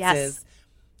FedEx boxes? Yes.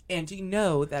 And do you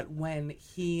know that when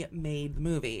he made the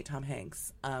movie, Tom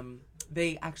Hanks,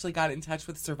 they actually got in touch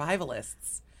with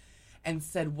survivalists and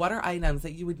said, what are items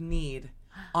that you would need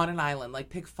on an island? Like,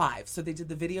 pick 5. So they did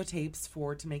the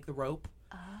videotapes to make the rope.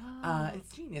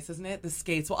 It's genius, isn't it? The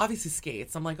skates. Well, obviously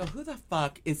skates. I'm like, oh, who the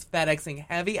fuck is FedExing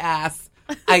heavy ass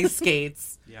ice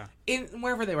skates? Yeah. In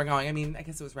wherever they were going. I mean, I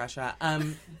guess it was Russia.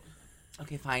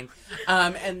 Okay, fine.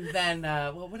 And then,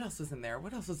 what else was in there?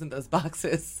 What else was in those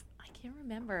boxes? I can't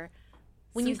remember.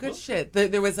 When you good shit.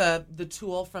 There was the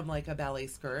tulle from like a ballet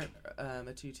skirt,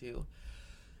 a tutu.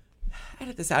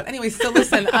 Edit this out. Anyway, so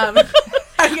listen. I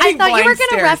I thought you were going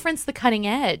to reference The Cutting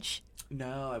Edge.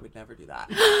 No, I would never do that.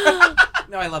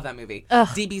 No, I love that movie.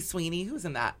 DB Sweeney, who's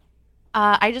in that?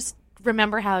 I just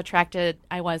remember how attracted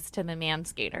I was to the man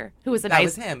skater, who was a That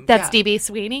nice. was him, That's yeah. DB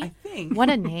Sweeney. I think. What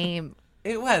a name.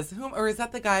 It was. Whom, or is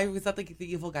that the guy? Was that the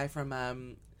evil guy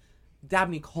from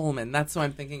Dabney Coleman. That's who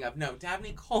I'm thinking of. No,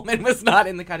 Dabney Coleman was not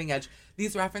in The Cutting Edge.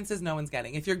 These references no one's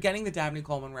getting. If you're getting the Dabney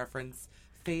Coleman reference,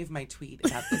 fave my tweet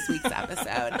about this week's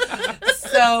episode.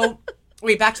 So,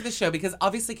 wait, back to the show, because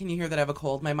obviously, can you hear that I have a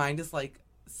cold? My mind is like,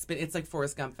 it's like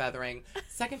Forrest Gump feathering.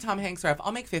 Second Tom Hanks ref,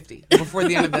 I'll make 50 before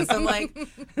the end of this. I'm like,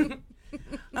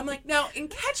 now, in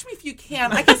Catch Me If You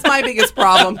Can, I guess my biggest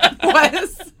problem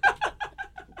was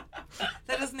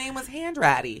that his name was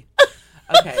Handratty.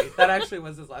 Okay, that actually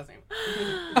was his last name.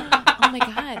 Oh my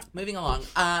God. Moving along.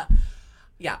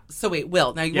 Yeah. So wait,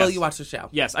 Will. Now, Yes. Will, you watch the show?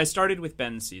 Yes, I started with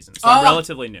Ben's season, so I'm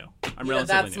relatively new.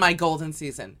 That's my golden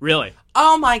season. Really?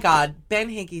 Oh my God, Ben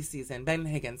Higgins season. Ben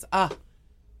Higgins.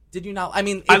 Did you not? I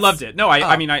mean, I loved it. No,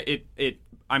 I mean,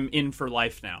 I'm in for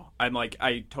life now. I'm like,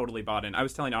 I totally bought in. I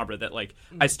was telling Abra that like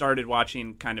I started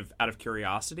watching kind of out of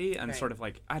curiosity and sort of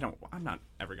like I'm not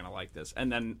ever gonna like this.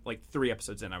 And then like 3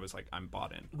 episodes in, I was like, I'm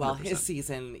bought in. 100%. Well, his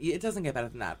season, it doesn't get better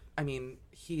than that. I mean,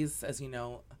 he's, as you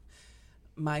know,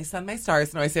 my sun, my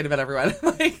stars. No, I say it about everyone.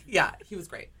 Like, yeah, he was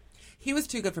great. He was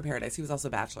too good for Paradise. He was also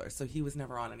Bachelor, so he was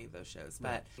never on any of those shows.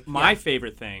 But my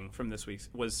favorite thing from this week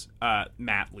was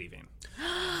Matt leaving.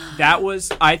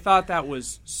 I thought that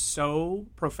was so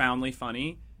profoundly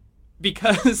funny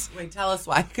because. Wait, tell us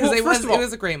why? Because it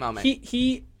was a great moment.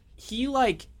 He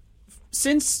like,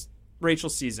 since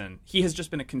Rachel's season, he has just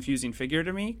been a confusing figure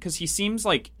to me because he seems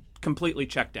like completely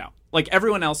checked out. Like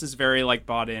everyone else is very like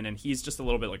bought in, and he's just a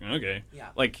little bit like, okay, yeah.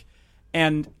 Like,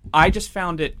 and I just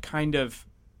found it kind of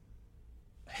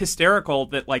hysterical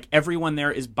that like everyone there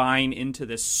is buying into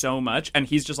this so much, and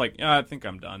he's just like, yeah, I think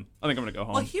I'm done. I think I'm gonna go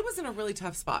home. Well, he was in a really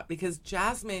tough spot because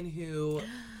Jasmine, who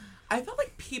I felt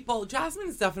like Jasmine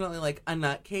is definitely like a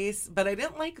nutcase, but I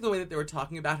didn't like the way that they were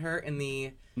talking about her in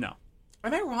the. No.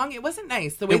 Am I wrong? It wasn't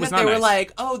nice. The way that they were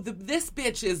like, oh, this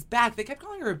bitch is back. They kept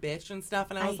calling her a bitch and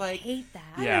stuff, and I was like, hate that.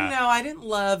 I don't know. I didn't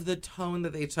love the tone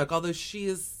that they took, although she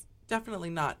is definitely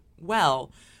not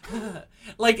well.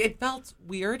 Like, it felt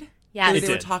weird. Yeah, they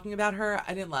were talking about her.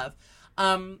 I didn't love.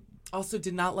 Also,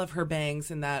 did not love her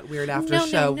bangs in that weird after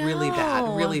show. No.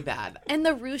 Really bad. And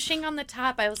the ruching on the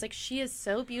top, I was like, she is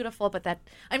so beautiful, but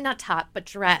I'm not top, but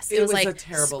dress. It was like a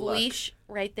terrible squeeze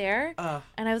right there.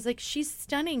 And I was like, she's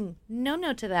stunning.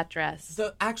 No to that dress.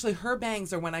 So actually, her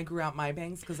bangs are when I grew out my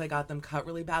bangs because I got them cut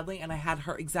really badly, and I had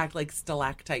her exact like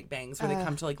stalactite bangs where they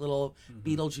come to like little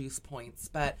Beetlejuice points.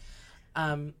 But,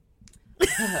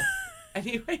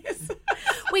 anyways.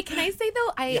 Wait, can I say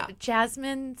though,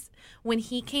 Jasmine's, when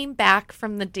he came back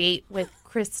from the date with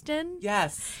Kristen.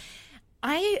 Yes.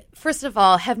 I, first of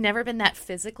all, have never been that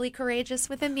physically courageous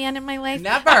with a man in my life.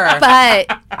 Never. But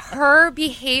her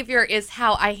behavior is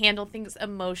how I handle things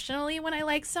emotionally when I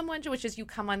like someone, which is you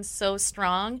come on so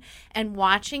strong. And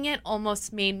watching it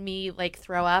almost made me like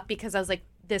throw up because I was like,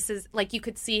 this is like, you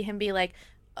could see him be like,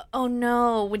 oh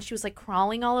no, when she was like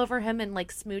crawling all over him and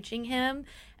like smooching him.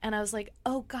 And I was like,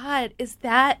 oh God, is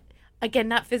that, again,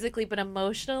 not physically, but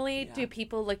emotionally, do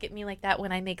people look at me like that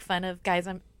when I make fun of guys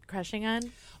I'm crushing on?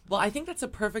 Well, I think that's a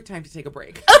perfect time to take a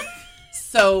break.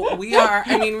 So we are,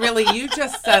 I mean, really, you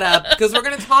just set up, because we're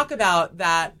going to talk about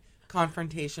that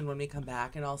confrontation when we come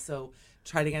back and also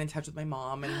try to get in touch with my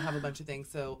mom and have a bunch of things.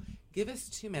 So give us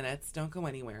 2 minutes. Don't go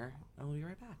anywhere. And we'll be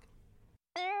right back.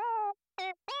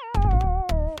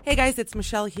 Hey guys, it's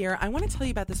Michelle here. I want to tell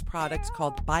you about this product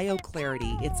called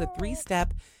BioClarity. It's a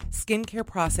 3-step skincare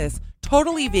process,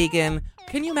 totally vegan.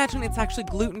 Can you imagine it's actually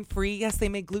gluten-free? Yes, they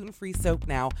make gluten-free soap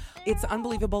now. It's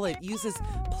unbelievable. It uses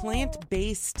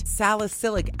plant-based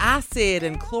salicylic acid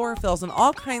and chlorophylls and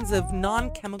all kinds of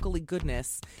non-chemically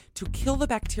goodness to kill the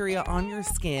bacteria on your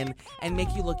skin and make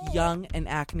you look young and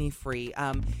acne-free.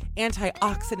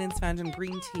 Antioxidants found in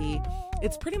green tea.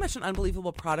 It's pretty much an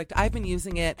unbelievable product. I've been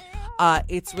using it.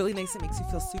 It's really nice. It makes you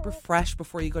feel super fresh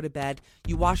before you go to bed.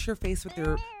 You wash your face with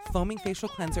your foaming facial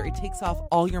cleanser. It takes off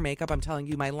all your makeup. I'm telling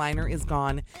you, my liner is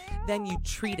gone. Then you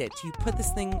treat it. You put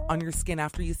this thing on your skin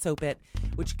after you soap it,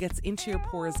 which gets into your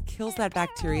pores, kills that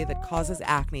bacteria that causes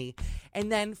acne. And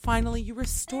then finally you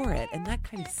restore it. And that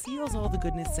kind of seals all the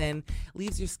goodness in,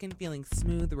 leaves your skin feeling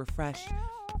smooth, refreshed.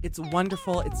 It's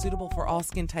wonderful. It's suitable for all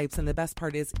skin types. And the best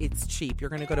part is it's cheap. You're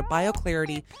going to go to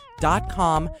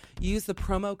bioclarity.com, use the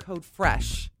promo code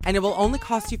FRESH, and it will only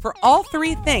cost you for all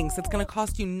 3 things. It's going to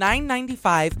cost you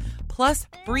 $9.95 plus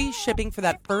free shipping for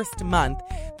that first month.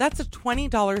 That's a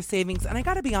 $20 savings. And I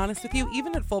got to be honest with you,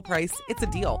 even at full price, it's a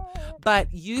deal.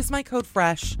 But use my code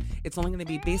FRESH. It's only going to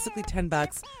be basically $10,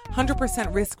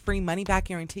 100% risk-free money-back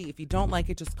guarantee. If you don't like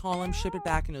it, just call them, ship it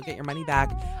back, and you'll get your money back.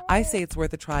 I say it's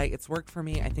worth a try. It's worked for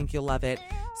me. I think you'll love it.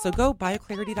 So go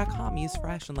bioclarity.com, use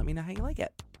FRESH, and let me know how you like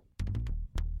it.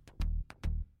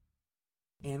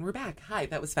 And we're back. Hi,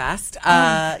 that was fast.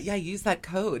 Yeah, use that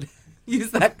code.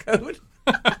 Use that code.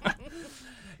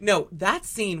 No, that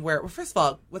scene where, well, first of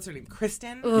all, what's her name?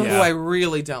 Kristen? Who I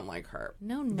really don't like her.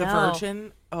 No. The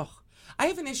virgin. Oh, I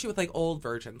have an issue with, like, old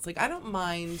virgins. Like, I don't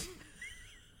mind.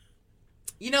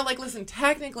 You know, like, listen,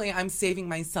 technically I'm saving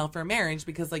myself for marriage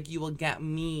because, like, you will get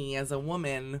me as a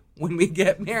woman when we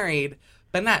get married,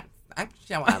 but not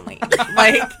actually.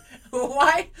 Like,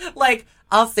 why? Like,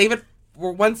 I'll save it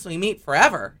for once we meet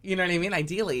forever. You know what I mean?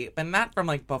 Ideally, but not from,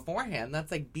 like, beforehand.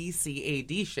 That's, like,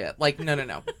 BCAD shit. Like,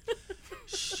 no.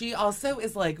 She also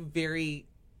is, like, very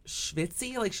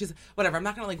schwitzy. Like, she's, whatever. I'm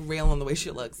not going to, like, rail on the way she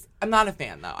looks. I'm not a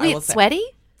fan, though. I will say. Sweaty?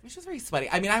 She's very sweaty.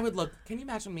 I mean, I would look, can you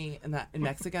imagine me in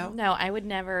Mexico? No, I would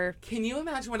never. Can you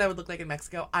imagine what I would look like in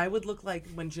Mexico? I would look like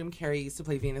when Jim Carrey used to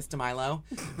play Venus de Milo.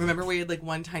 Remember where he had, like,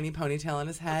 one tiny ponytail on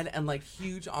his head and, like,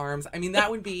 huge arms? I mean,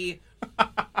 that would be,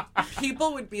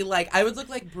 people would be like, I would look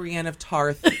like Brienne of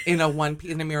Tarth in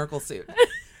a miracle suit.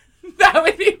 That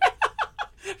would be,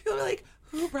 people would be like,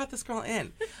 who brought this girl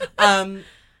in? I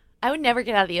would never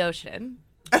get out of the ocean.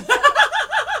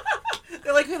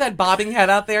 They're like, who, that bobbing head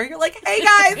out there? You're like, hey,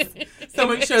 guys.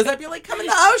 Someone shows up. You're like, come in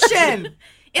the ocean.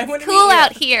 It's cool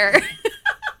out here.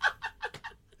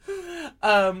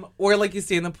 Or like you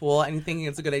stay in the pool and you're thinking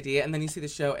it's a good idea, and then you see the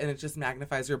show and it just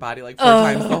magnifies your body like 4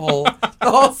 times the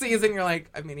whole season. You're like,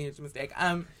 I've made a huge mistake.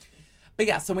 But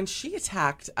yeah, so when she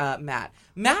attacked Matt,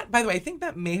 by the way, I think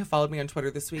Matt may have followed me on Twitter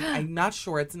this week. I'm not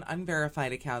sure. It's an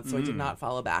unverified account, so I did not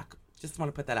follow back. Just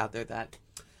want to put that out there that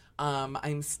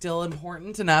I'm still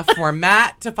important enough for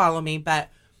Matt to follow me,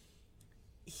 but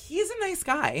he's a nice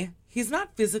guy. He's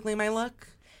not physically my look.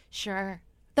 Sure.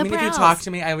 I mean, if you talk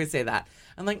to me, I always say that.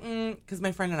 I'm like, because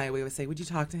my friend and I, we always say, would you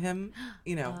talk to him?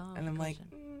 You know, and I'm like,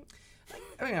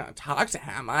 I mean, talk to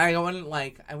him. I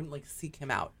wouldn't seek him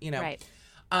out, you know. Right.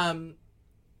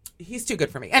 He's too good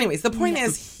for me. Anyways, the point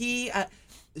is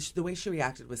the way she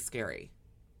reacted was scary.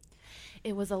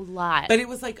 It was a lot. But it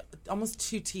was like almost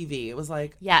too TV. It was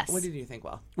like, yes. What did you think,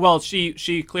 Will? Well,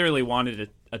 she clearly wanted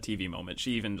a TV moment.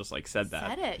 She even just like said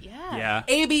that. Said it, yeah. Yeah.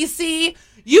 ABC,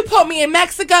 you put me in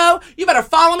Mexico. You better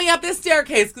follow me up this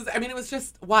staircase. Because, I mean, it was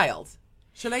just wild.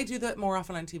 Should I do that more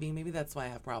often on TV? Maybe that's why I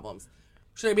have problems.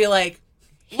 Should I be like,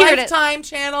 Lifetime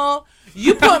channel,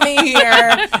 you put me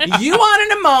here. You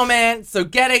wanted a moment, so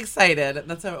get excited.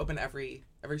 That's how I open every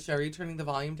show. Are you turning the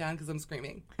volume down because I'm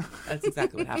screaming? That's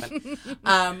exactly what happened.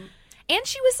 And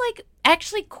she was like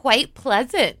actually quite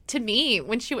pleasant to me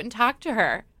when she went and talked to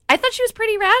her. I thought she was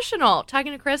pretty rational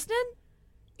talking to Kristen.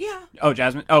 Yeah. Oh,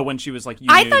 Jasmine. Oh, when she was like,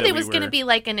 I thought it was going to be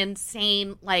like an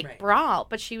insane brawl,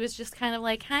 but she was just kind of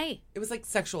like, "Hi." It was like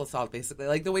sexual assault, basically.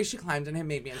 Like the way she climbed on him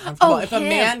made me uncomfortable. If a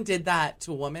man did that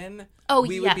to a woman,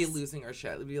 we would be losing our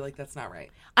shit. We'd be like, "That's not right."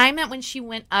 I meant when she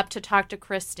went up to talk to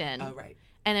Kristen. Oh, right.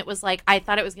 And it was like I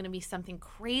thought it was going to be something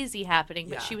crazy happening,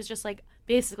 but she was just like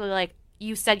basically like,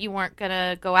 "You said you weren't going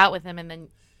to go out with him, and then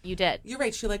you did." You're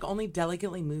right. She like only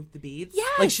delicately moved the beads.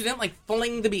 Yes. Like she didn't like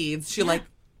fling the beads. She like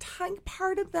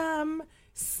parted them,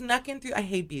 snuck in through. I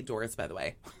hate bead doors, by the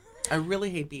way. I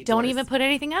really hate bead doors. Don't even put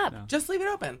anything up. No. Just leave it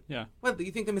open. Yeah. What, do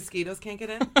you think the mosquitoes can't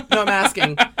get in? No, I'm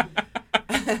asking.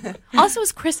 Also,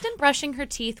 is Kristen brushing her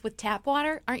teeth with tap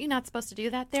water? Aren't you not supposed to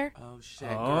do that there? Oh, shit,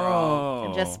 girl.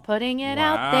 I'm just putting it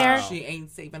out there. She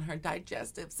ain't saving her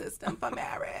digestive system for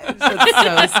marriage.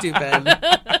 That's so stupid.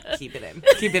 Keep it in.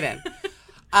 Keep it in.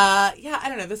 Yeah, I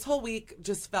don't know. This whole week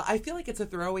just felt... I feel like it's a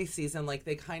throwaway season. Like,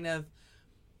 they kind of...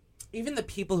 Even the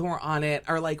people who are on it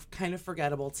are, like, kind of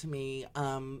forgettable to me.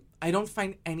 I don't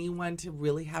find anyone to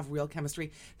really have real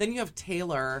chemistry. Then you have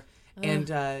Taylor and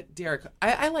Derek.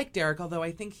 I like Derek, although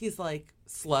I think he's, like,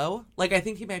 slow. Like, I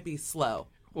think he might be slow.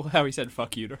 Well, how he said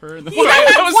 "fuck you" to her. That was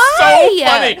so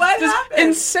funny. What Just happened?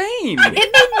 insane.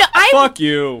 Fuck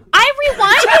you. I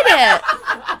rewinded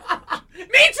it.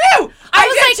 Me too. I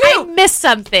was like, I missed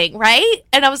something, right?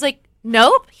 And I was like,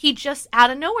 nope. He just out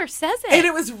of nowhere says it. And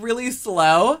it was really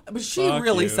slow. But she Fuck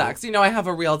really you. sucks. You know, I have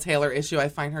a real Taylor issue. I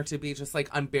find her to be just, like,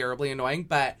 unbearably annoying.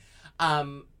 But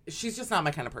she's just not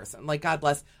my kind of person. Like, God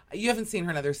bless. You haven't seen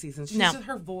her in other seasons. She's just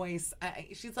her voice.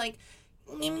 She's like...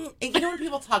 You know when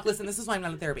people talk, listen, this is why I'm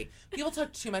not in therapy. People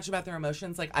talk too much about their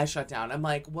emotions, like, I shut down. I'm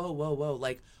like, whoa.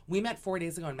 Like, we met 4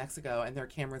 days ago in Mexico, and there are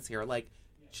cameras here. Like,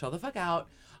 chill the fuck out.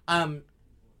 And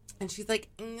she's like,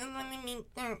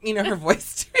 you know, her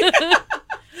voice.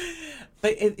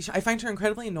 But I find her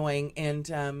incredibly annoying,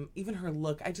 and even her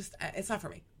look, it's not for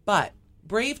me. But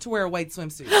brave to wear a white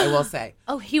swimsuit, I will say.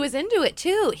 Oh, he was into it,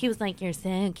 too. He was like, you're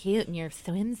so cute in your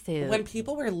swimsuit. When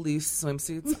people wear loose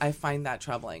swimsuits, I find that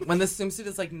troubling. When the swimsuit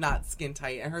is, like, not skin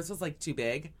tight, and hers was, like, too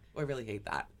big. I really hate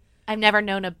that. I've never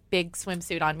known a big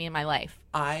swimsuit on me in my life.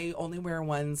 I only wear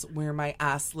ones where my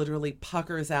ass literally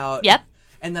puckers out. Yep.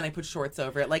 And then I put shorts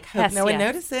over it, like, hope Yes, no one yes.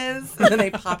 notices. And then I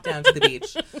pop down to the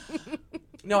beach.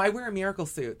 No, I wear a Miracle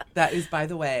suit. That is, by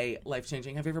the way,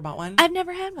 life-changing. Have you ever bought one? I've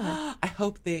never had one. I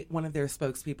hope one of their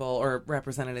spokespeople or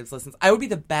representatives listens. I would be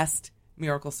the best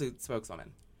Miracle suit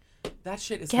spokeswoman. That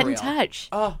shit is Get for in real. touch.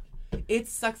 Oh, it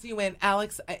sucks you in,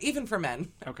 Alex. Even for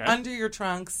men, Okay. under your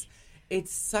trunks, it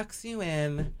sucks you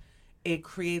in. It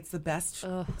creates the best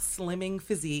slimming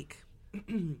physique.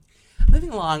 Moving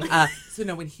along. So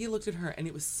no, when he looked at her and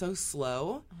it was so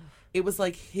slow, it was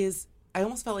like I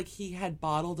almost felt like he had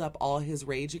bottled up all his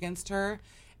rage against her,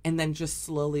 and then just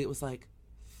slowly it was like,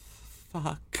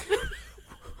 fuck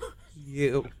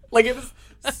you. Like it was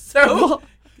so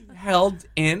held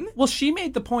in. Well, she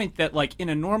made the point that, like, in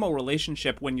a normal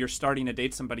relationship, when you're starting to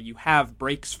date somebody, you have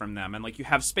breaks from them, and like you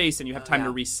have space and you have time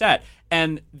to reset,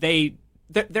 and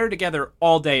they're together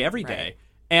all day, every day, Right.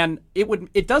 and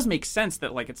it does make sense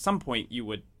that, like, at some point you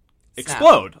would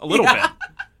explode a little bit.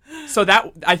 So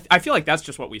that I feel like that's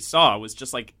just what we saw, was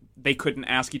just like they couldn't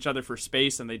ask each other for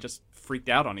space and they just freaked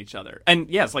out on each other. And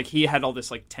yes, like he had all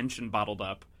this like tension bottled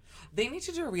up. They need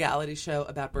to do a reality show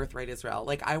about Birthright Israel.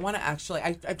 Like, I want to actually,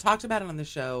 I've talked about it on the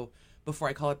show before.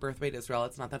 I call it Birthright Israel.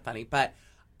 It's not that funny, but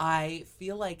I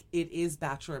feel like it is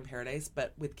Bachelor in Paradise,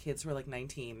 but with kids who are like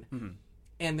 19. Mm-hmm.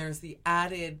 And there's the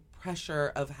added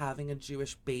pressure of having a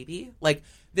Jewish baby. Like,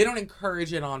 they don't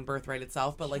encourage it on Birthright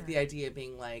itself, but like the idea of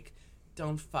being like,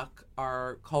 don't fuck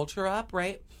our culture up,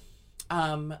 right?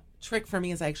 Trick for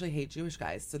me is I actually hate Jewish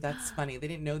guys, so that's funny. They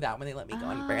didn't know that when they let me go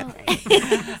on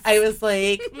Birthright. I was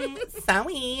like,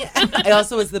 sorry. I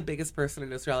also was the biggest person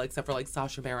in Israel, except for like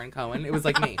Sacha Baron Cohen. It was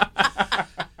like me.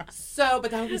 So, but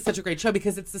that would be such a great show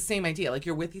because it's the same idea. Like,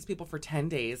 you're with these people for 10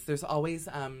 days. There's always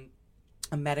a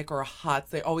medic or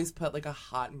they always put like a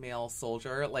hot male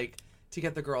soldier, like, to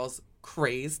get the girls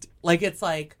crazed. Like, it's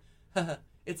like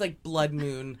Blood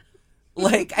Moon.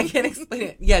 Like, I can't explain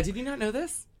it. Yeah, did you not know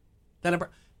this?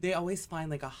 They always find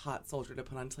like a hot soldier to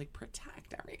put on to like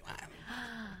protect everyone.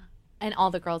 And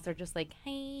all the girls are just like,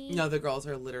 hey. No, the girls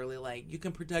are literally like, you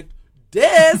can protect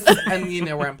this. And you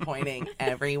know where I'm pointing,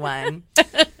 everyone.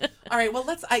 All right, well,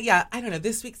 I don't know.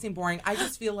 This week seemed boring. I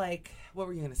just feel like, what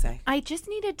were you going to say? I just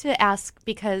needed to ask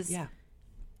because Yeah.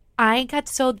 I got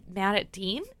so mad at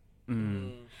Dean.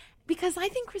 Because I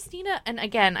think Christina, and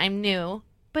again, I'm new,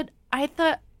 but I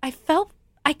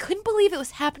couldn't believe it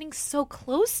was happening so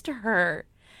close to her.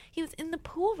 He was in the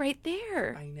pool right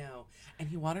there. I know. And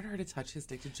he wanted her to touch his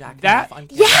dick to jack him That off on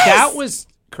camera. that was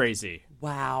crazy.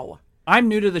 Wow. I'm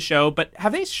new to the show, but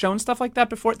have they shown stuff like that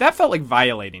before? That felt like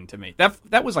violating to me.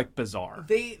 That was like bizarre.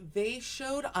 They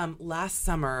showed last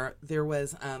summer there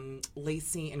was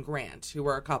Lacey and Grant, who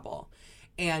were a couple,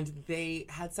 and they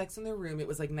had sex in their room. It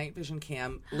was like night vision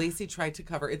cam. Lacey tried to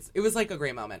cover it was like a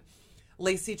great moment.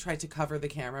 Lacey tried to cover the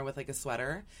camera with like a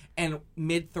sweater, and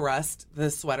mid thrust the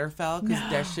sweater fell because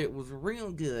that shit was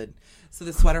real good. So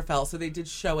the sweater fell. So they did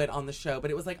show it on the show,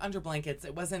 but it was like under blankets.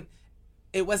 It wasn't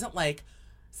like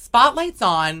spotlights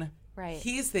on. Right.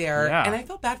 He's there, Yeah. and I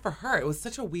felt bad for her. It was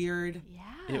such a weird.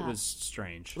 Yeah. It was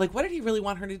strange. Like, what did he really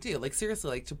want her to do? Like, seriously,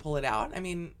 like, to pull it out? I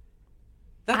mean,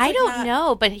 that's I like don't not-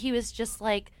 know, but he was just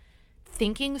like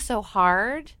thinking so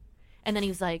hard. And then he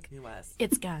was like, He was.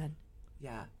 it's gone.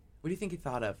 Yeah. What do you think he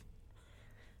thought of?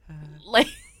 Like,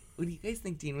 What do you guys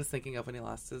think Dean was thinking of when he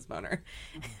lost his boner?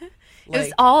 it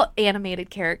was all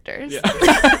animated characters.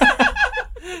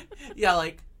 Yeah,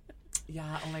 like,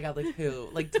 yeah, oh my God, like who?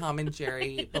 Like Tom and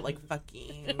Jerry, but like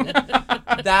fucking.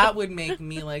 That would make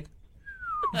me like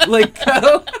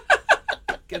go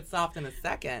get soft in a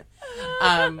second.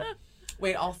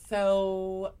 Wait,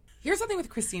 also, here's something with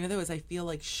Christina, though, is I feel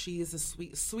like she is a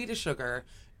sweet as sugar.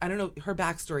 I don't know, her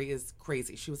backstory is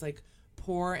crazy. She was like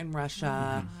poor in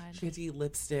Russia. She had to eat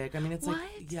lipstick. I mean, it's like,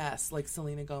 What? yes, like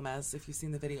Selena Gomez, if you've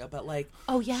seen the video, but like,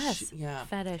 Oh, yes. yeah.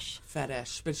 Fetish.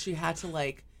 But she had to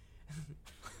like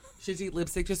she had to eat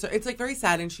lipstick just so it's like very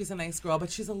sad, and she's a nice girl, but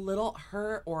she's a little,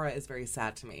 her aura is very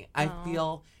sad to me. I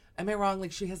feel, am I wrong?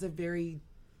 Like, she has a very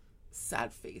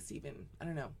sad face even. I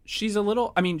don't know. She's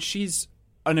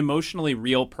an emotionally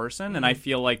real person, and I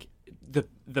feel like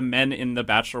the men in the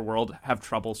Bachelor world have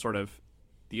trouble sort of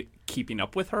keeping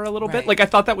up with her a little Right. bit. Like, I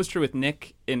thought that was true with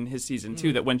Nick in his season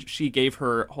 2, that when she gave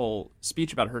her whole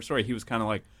speech about her story, he was kind of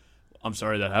like, I'm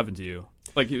sorry that happened to you.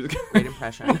 Like, he was Great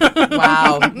impression.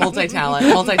 Wow. Multi-talent.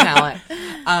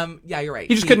 Yeah, you're right.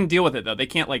 he just couldn't deal with it, though. They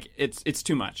can't, like, it's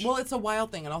too much. Well, it's a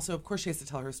wild thing, and also, of course, she has to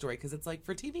tell her story because it's like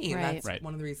for TV, and Right. that's Right.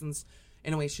 one of the reasons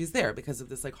in a way, she's there because of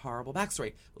this like horrible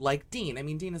backstory. Like Dean. I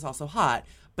mean, Dean is also hot,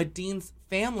 but Dean's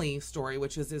family story,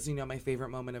 which is, as you know, my favorite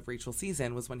moment of Rachel's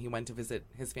season, was when he went to visit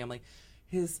his family.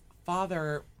 His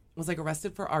father was like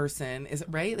arrested for arson. Is it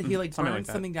right? He like burned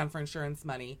something down for insurance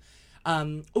money.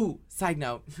 Side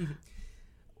note.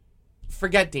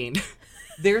 Forget Dean.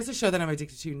 There's a show that I'm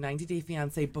addicted to, 90 Day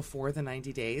Fiance Before the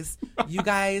 90 Days. You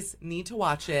guys need to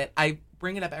watch it. I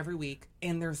bring it up every week.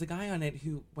 And there's a guy on it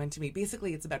who went to meet.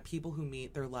 Basically, it's about people who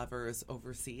meet their lovers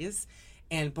overseas.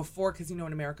 And before, because, you know,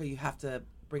 in America, you have to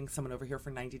bring someone over here for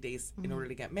 90 days in order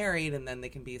to get married, and then they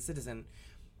can be a citizen.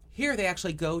 Here, they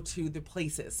actually go to the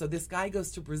places. So this guy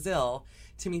goes to Brazil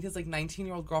to meet his, like,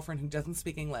 19-year-old girlfriend who doesn't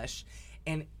speak English.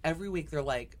 And every week, they're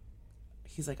like,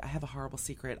 he's like, I have a horrible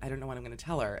secret. I don't know what I'm going to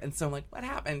tell her. And so I'm like, what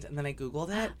happened? And then I Googled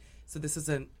it. So this is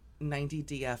a 90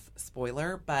 DF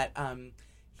spoiler, but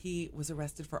he was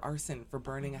arrested for arson for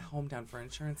burning a home down for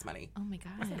insurance money. Oh, my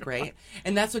God. Isn't that great?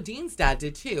 And that's what Dean's dad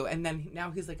did, too. And then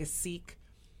now he's like a Sikh.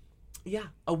 Yeah,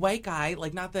 a white guy,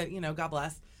 like not that, you know, God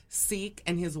bless, Sikh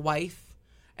and his wife,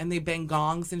 and they bang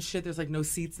gongs and shit. There's like no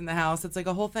seats in the house. It's like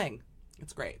a whole thing.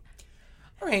 It's great.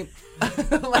 All right,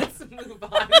 let's move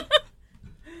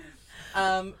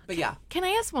on. But yeah. Can I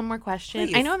ask one more question?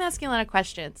 Please. I know I'm asking a lot of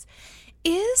questions.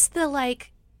 Is the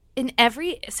like, in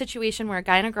every situation where a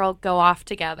guy and a girl go off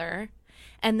together,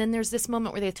 and then there's this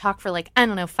moment where they talk for like, I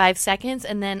don't know, 5 seconds,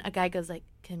 and then a guy goes like,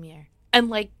 come here, and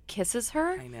like kisses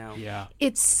her. I know. Yeah.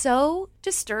 It's so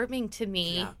disturbing to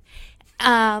me,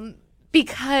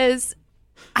 because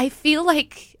I feel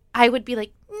like I would be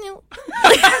like, no.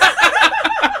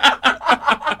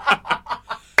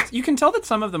 You can tell that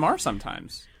some of them are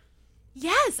sometimes.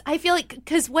 Yes, I feel like,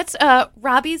 because what's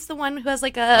Robbie's the one who has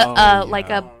like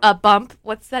a bump.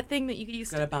 What's that thing that you used He's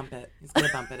to gonna bump it. He's gonna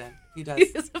bump it in. He does.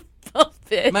 use a bump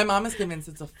it? My mom is convinced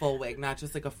it's a full wig, not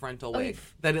just like a frontal wig,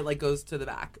 that it like goes to the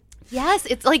back. Yes,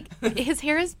 it's like his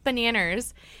hair is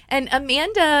bananas, and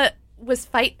Amanda was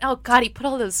oh God, he put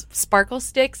all those sparkle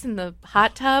sticks in the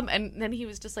hot tub, and then he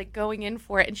was just like going in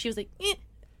for it, and she was like, eh.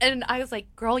 And I was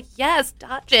like, girl, yes,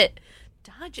 dodge it.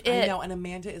 I know, and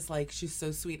Amanda is like, she's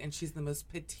so sweet, and she's the most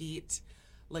petite,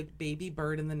 like baby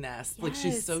bird in the nest. Yes. Like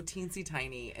she's so teensy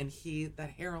tiny, and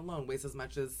that hair alone weighs as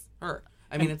much as her.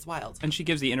 I mean, it's wild. And she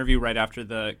gives the interview right after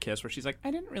the kiss where she's like,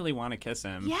 I didn't really want to kiss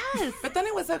him. Yes. But then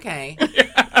it was okay.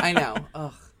 I know.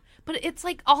 Ugh. But it's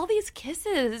like all these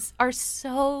kisses are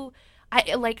so.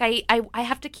 I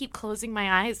have to keep closing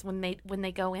my eyes when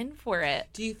they go in for it.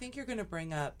 Do you think you're going to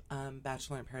bring up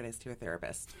Bachelor in Paradise to a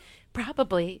therapist?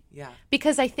 Probably. Yeah.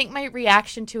 Because I think my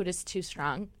reaction to it is too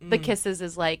strong. The kisses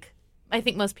is like, I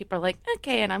think most people are like,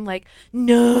 okay, and I'm like,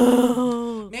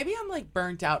 no. Maybe I'm like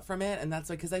burnt out from it, and that's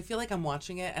why, because I feel like I'm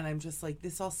watching it, and I'm just like,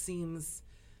 this all seems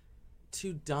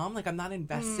too dumb. Like I'm not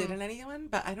invested in anyone,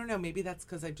 but I don't know. Maybe that's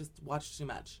because I just watched too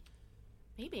much.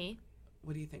 Maybe.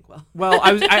 What do you think, Will? Well,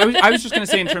 I was just going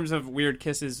to say in terms of weird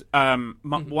kisses,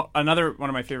 another one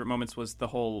of my favorite moments was the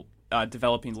whole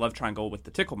developing love triangle with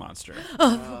the Tickle Monster.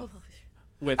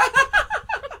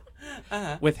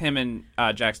 With him and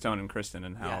Jack Stone and Kristen,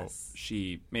 and how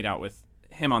she made out with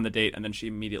him on the date, and then she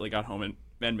immediately got home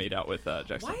and made out with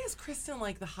Jack Stone. Why is Kristen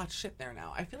like the hot shit there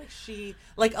now? I feel like she,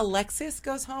 like Alexis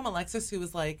goes home. Alexis, who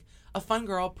was like a fun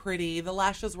girl, pretty. The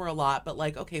lashes were a lot, but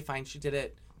like, okay, fine. She did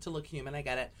it to look human. I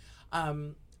get it.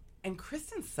 And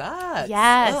Kristen sucks.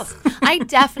 Yes. Ugh. I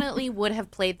definitely would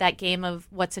have played that game of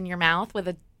what's in your mouth with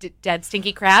a dead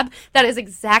stinky crab. That is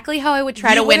exactly how I would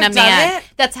try to win a man.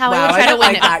 That's how I would try to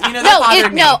win it. That. You know, that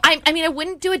bothered me. No, I mean, I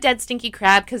wouldn't do a dead stinky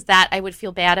crab because that I would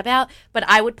feel bad about, but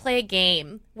I would play a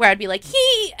game where I'd be like,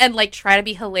 and like try to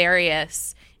be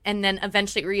hilarious, and then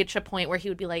eventually reach a point where he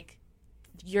would be like,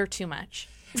 you're too much.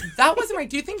 That wasn't right.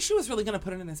 Do you think she was really going to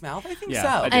put it in his mouth? I think Yeah,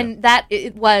 so. I do. And that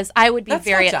it was, I would be That's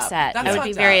very fucked up. upset. That's I would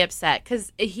be fucked very up. upset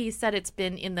because he said it's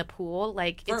been in the pool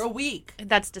like For a week.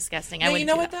 That's disgusting. No, I you wouldn't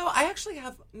know do what, that. though? I actually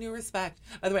have new respect.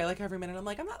 By the way, like every minute, I'm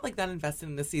like, I'm not like that invested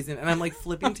in this season. And I'm like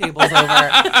flipping tables over.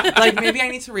 Like, maybe I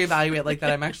need to reevaluate like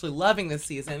that. I'm actually loving this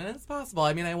season. And it's possible.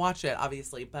 I mean, I watch it,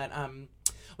 obviously. But,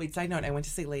 wait, side note, I went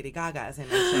to see Lady Gaga, as I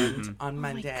mentioned, on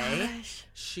Monday. My gosh.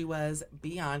 She was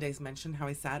beyond. I mentioned how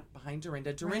I sat behind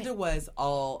Dorinda. Dorinda was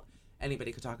all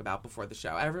anybody could talk about before the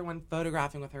show. Everyone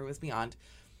photographing with her was beyond.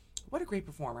 What a great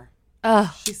performer.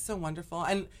 She's so wonderful.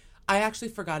 And I actually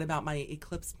forgot about my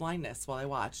eclipse blindness while I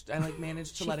watched. I like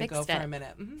managed to let it go fixed for it. a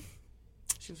minute. Mm-hmm.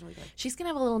 She was really good. She's gonna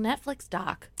have a little Netflix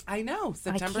doc. I know.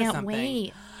 September I can't something.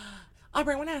 wait.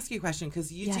 Aubrey, I want to ask you a question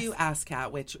because you do Ask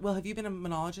Cat, which, well, have you been a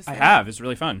monologist? I have. It's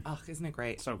really fun. Oh, isn't it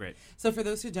great? So great. So for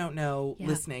those who don't know,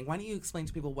 listening, why don't you explain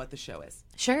to people what the show is?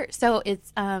 Sure. So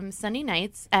it's Sunday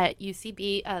nights at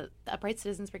UCB, the Upright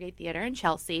Citizens Brigade Theater in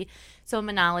Chelsea. So a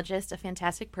monologist, a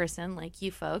fantastic person like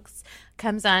you folks,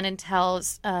 comes on and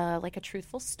tells like a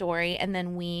truthful story, and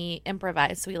then we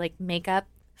improvise. So we like make up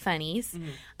funnies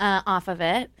off of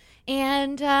it.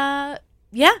 And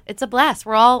yeah, it's a blast.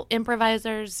 We're all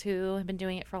improvisers who have been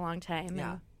doing it for a long time.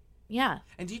 Yeah. And, yeah.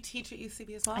 And do you teach at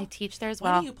UCB as well? I teach there as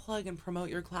Why well. don't you plug and promote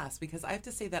your class? Because I have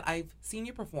to say that I've seen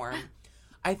you perform.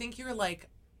 I think you're like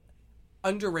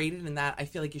underrated in that I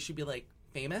feel like you should be like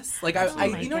famous. Like I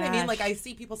you know what I mean? Like I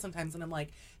see people sometimes and I'm like,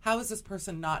 how is this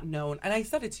person not known? And I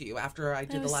said it to you after I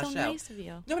did the last so show. Nice of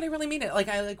you. No, but I really mean it. Like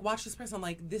I like watch this person. I'm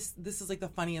like, this is like the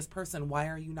funniest person. Why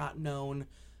are you not known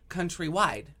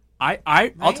countrywide?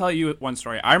 I'll tell you one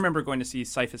story. I remember going to see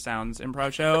Cypher Sound's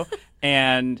improv show,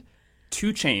 and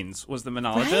 2 Chainz was the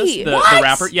monologist, Right. the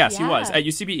rapper. Yes, he Yeah. was at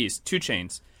UCB East. 2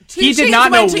 Chainz. He did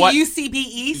not know what UCB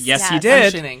East. Yes, he I'm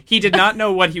did. shitting. He did not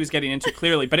know what he was getting into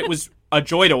clearly, but it was a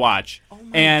joy to watch. Oh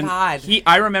my and God.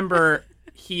 I remember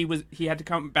he had to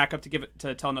come back up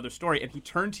to tell another story, and he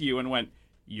turned to you and went,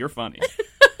 "You're funny."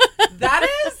 That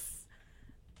is.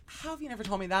 How have you never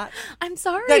told me that? I'm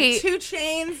sorry. That 2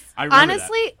 Chainz. I remember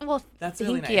Honestly, well, That's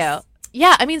really thank nice. you.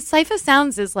 Yeah, I mean, Cypher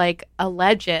Sounds is like a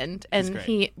legend, and great.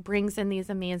 he brings in these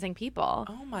amazing people.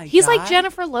 Oh my He's God. like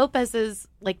Jennifer Lopez's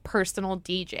like personal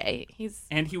DJ.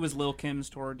 And he was Lil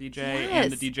Kim's tour DJ Yes.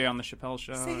 and the DJ on the Chappelle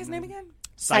Show. Say his name again.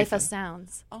 Cypher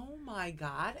Sounds. Oh my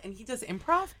God. And he does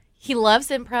improv? He loves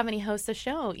improv and he hosts a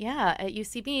show, at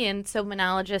UCB. And so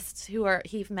monologists who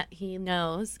he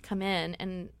knows come in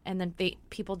and then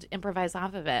people improvise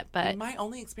off of it. But My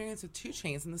only experience with 2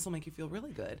 Chainz, and this will make you feel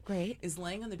really good, Great. is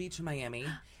laying on the beach in Miami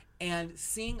and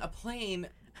seeing a plane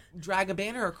drag a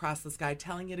banner across the sky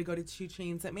telling you to go to 2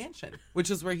 Chainz at Mansion,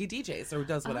 which is where he DJs or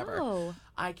does whatever. Oh.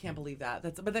 I can't believe that.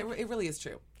 It really is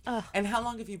true. And how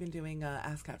long have you been doing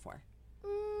Ask Cat for?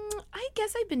 I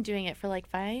guess I've been doing it for like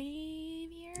 5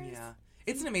 years. Yeah.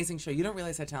 It's an amazing show. You don't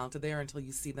realize how talented they are until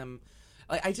you see them.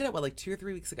 Like, I did it, like 2 or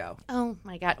 3 weeks ago. Oh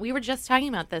my God. We were just talking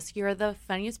about this. You're the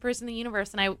funniest person in the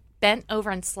universe. And I bent over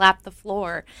and slapped the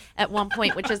floor at one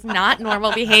point, which is not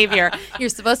normal behavior. You're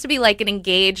supposed to be like an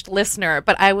engaged listener,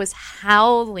 but I was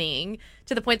howling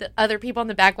to the point that other people on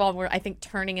the back wall were, I think,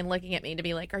 turning and looking at me to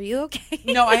be like, are you okay?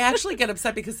 No, I actually get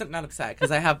upset because I'm not upset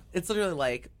because it's literally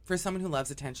like, for someone who loves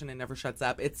attention and never shuts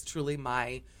up, it's truly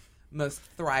my most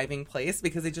thriving place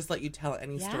because they just let you tell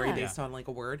any story based on like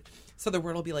a word. So the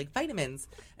word will be like vitamins.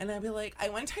 And I'll be like, I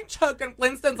one time choked on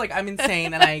Flintstones. Like I'm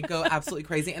insane. And I go absolutely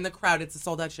crazy. And the crowd, it's a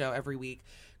sold out show every week.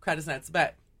 Crowd is nuts.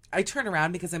 But I turn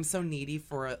around because I'm so needy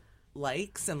for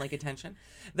likes and like attention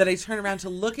that I turn around to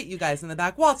look at you guys in the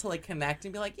back wall to like connect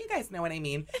and be like, you guys know what I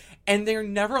mean. And they're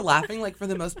never laughing like for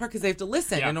the most part because they have to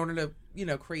listen in order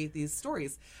to, create these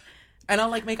stories. And I'll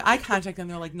like make eye contact and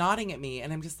they're like nodding at me.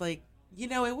 And I'm just like,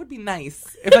 it would be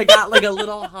nice if I got like a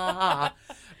little ha-ha.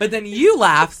 But then you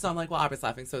laugh, so I'm like, well, Aubrey's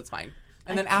laughing, so it's fine.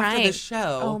 And then after the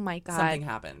show, oh my God, something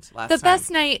happened last time. The time.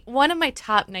 best night, one of my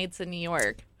top nights in New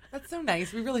York. That's so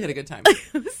nice. We really had a good time.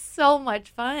 It was so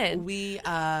much fun. We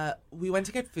went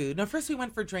to get food. No, first we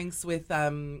went for drinks with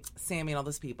Sammy and all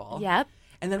those people. Yep.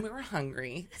 And then we were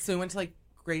hungry, so we went to like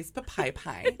Gray's Papai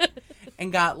Pie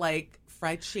and got like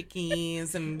fried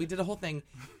chickies, and we did a whole thing.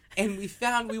 And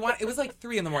it was like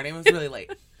 3 a.m. It was really late.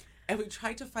 And we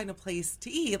tried to find a place to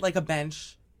eat, like a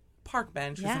park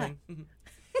bench or something.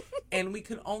 And we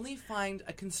could only find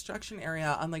a construction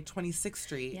area on like 26th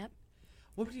Street. Yep.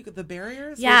 What would the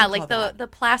barriers? Yeah, like the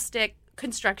plastic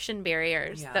construction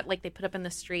barriers Yeah. that like they put up in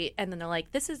the street, and then they're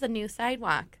like, this is a new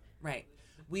sidewalk. Right.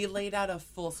 We laid out a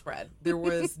full spread. There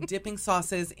was dipping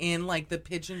sauces in like the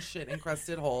pigeon shit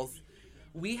encrusted holes.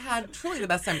 We had truly the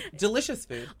best time. Delicious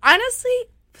food. Honestly,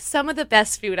 some of the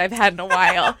best food I've had in a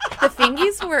while. The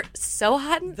fingies were so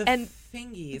hot The and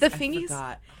fingies. the I fingies.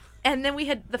 forgot. And then we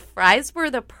had the fries were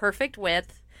the perfect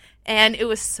width. And it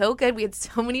was so good. We had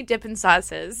so many dipping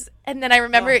sauces. And then I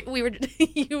remember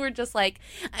you were just like,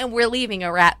 and we're leaving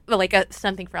a rat, like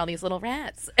something for all these little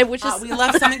rats. Which is We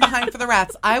left something behind for the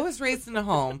rats. I was raised in a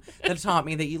home that taught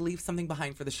me that you leave something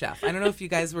behind for the chef. I don't know if you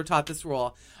guys were taught this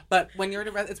rule, but when you're in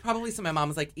a restaurant, it's probably my mom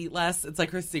was like, eat less. It's like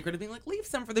her secret of being like, leave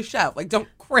some for the chef. Like, don't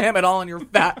cram it all in your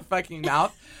fat fucking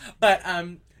mouth. But,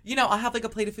 I'll have like a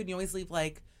plate of food and you always leave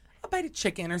like a bite of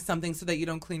chicken or something so that you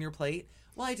don't clean your plate.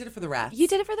 Well, I did it for the rats. You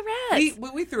did it for the rats.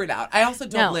 We threw it out. I also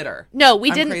don't litter. No, we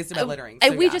I'm didn't. crazy about littering.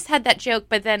 So we just had that joke,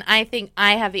 but then I think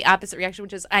I have the opposite reaction,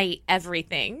 which is I eat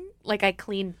everything. Like I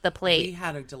cleaned the plate. We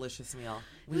had a delicious meal.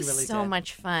 We was really so did.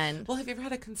 much fun. Well, have you ever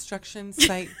had a construction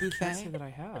site I say buffet? that I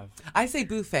have. I say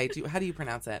buffet. How do you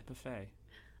pronounce it? Buffet.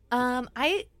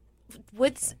 I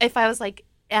would if I was like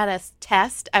at a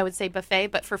test, I would say buffet,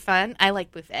 but for fun, I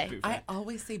like buffet. Buffet. I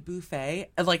always say buffet,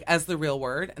 like as the real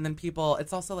word, and then people.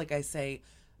 It's also like I say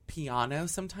piano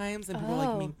sometimes, and people are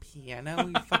like, "You mean piano,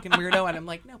 you fucking weirdo?" And I'm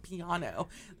like, "No, piano."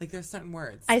 Like there's certain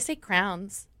words. I say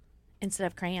crowns instead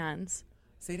of crayons.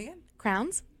 Say it again.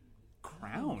 Crowns?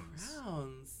 Crowns.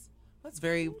 Crowns. That's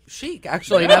very chic,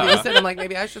 actually. Now that you said, I'm like,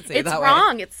 maybe I should say it It's that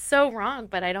wrong. way. It's so wrong,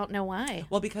 but I don't know why.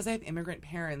 Well, because I have immigrant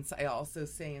parents, I also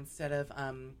say instead of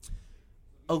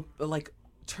like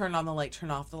turn on the light, turn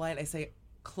off the light, I say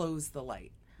close the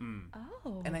light.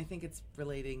 Oh. And I think it's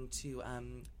relating to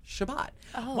Shabbat.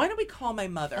 Oh. Why don't we call my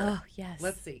mother? Oh, yes.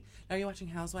 Let's see. Are you watching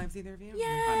Housewives, either of you?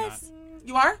 Yes.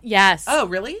 You are? Yes. Oh,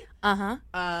 really? Uh-huh.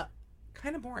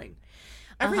 Kind of boring.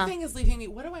 Everything is leaving me.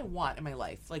 What do I want in my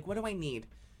life? Like, what do I need?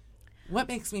 What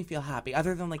makes me feel happy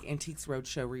other than like Antiques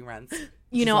Roadshow reruns?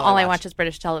 You know, all I watch is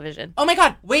British television. Oh my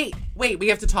God! Wait! We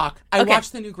have to talk. I Okay.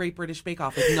 watched the new Great British Bake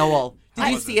Off with Noel. Did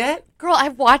you see it? Girl,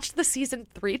 I've watched the season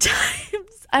 3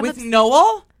 times. With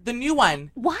Noel, the new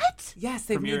one. What? Yes,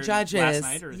 they have new Premiered judges. last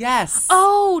night, or- Yes.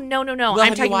 Oh, no. Will, I'm have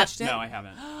you talking watched about. it? No, I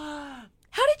haven't.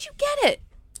 How did you get it?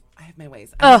 I have my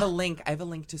ways. I have a link. I have a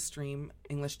link to stream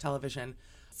English television.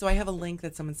 So I have a link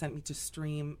that someone sent me to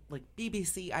stream like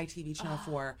BBC, ITV, Channel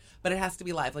 4, but it has to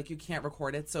be live. Like you can't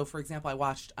record it. So for example, I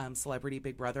watched Celebrity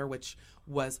Big Brother, which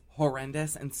was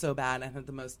horrendous and so bad and had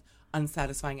the most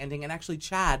unsatisfying ending. And actually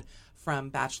Chad from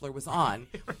Bachelor was on.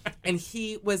 And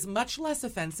he was much less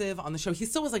offensive on the show. He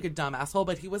still was like a dumb asshole,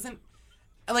 but he wasn't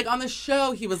like on the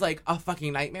show he was like a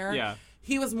fucking nightmare. Yeah.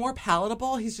 He was more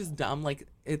palatable. He's just dumb. Like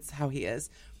it's how he is.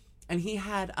 And he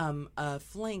had a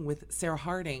fling with Sarah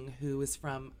Harding, who is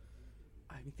from,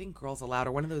 I think, Girls Aloud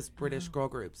or one of those British girl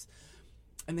groups.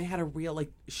 And they had a real,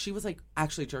 like, she was, like,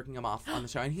 actually jerking him off on the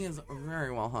show. And he is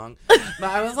very well hung. But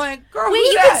I was like, girl, Wait,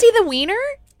 who's you that? can see the wiener?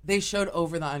 They showed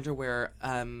over the underwear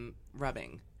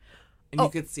rubbing. And you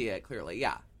could see it clearly.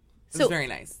 Yeah. It was very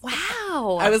nice.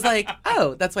 Wow. I was like,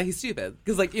 oh, that's why he's stupid.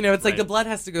 Because, like, you know, it's like the blood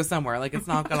has to go somewhere. Like, it's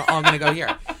not all going to go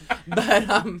here.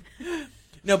 But,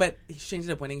 no, but she ended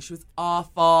up winning. She was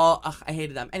awful. Ugh, I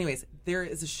hated them. Anyways, there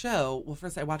is a show. Well,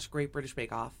 first I watched Great British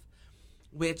Bake Off,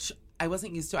 which I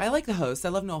wasn't used to. I like the host. I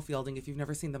love Noel Fielding. If you've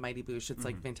never seen The Mighty Boosh, it's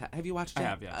like fantastic. Have you watched it? I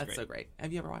have, yeah. It's It's so great.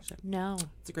 Have you ever watched it? No.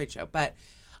 It's a great show. But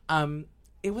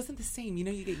it wasn't the same. You know,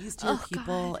 you get used to your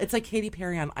people. It's like Katy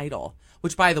Perry on Idol,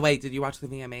 which, by the way, did you watch the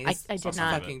VMAs? I did It's a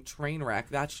not. fucking train wreck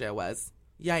that show was.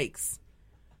 Yikes.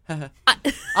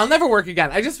 I'll never work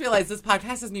again. I just realized this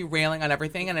podcast is me railing on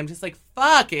everything, and I'm just like,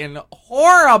 fucking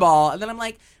horrible. And then I'm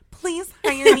like, please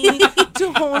hire me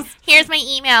to host. Here's my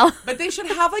email. But they should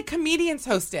have, like, comedians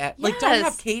host it. Like, don't Yes.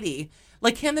 have Katie.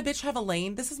 Like, can the bitch have a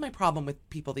lane? This is my problem with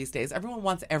people these days. Everyone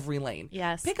wants every lane.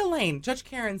 Yes. Pick a lane. Judge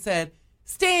Karen said,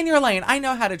 stay in your lane. I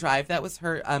know how to drive. That was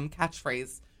her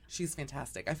catchphrase. She's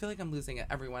fantastic. I feel like I'm losing it,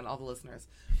 everyone, all the listeners.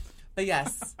 But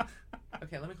yes.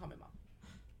 Okay, let me call my mom.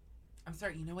 I'm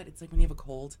sorry. You know what? It's like when you have a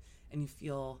cold and you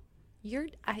feel...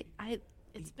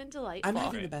 It's been delightful. I'm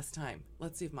having the best time.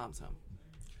 Let's see if mom's home.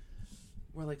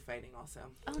 We're like fighting also.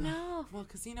 Oh, no. Well,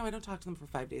 because, you know, I don't talk to them for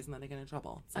 5 days and then I get in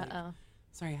trouble. It's like, Uh-oh.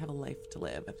 sorry, I have a life to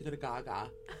live. I have to go to Gaga.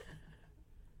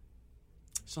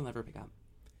 She'll never pick up.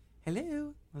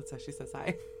 Hello. That's how she says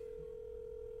hi.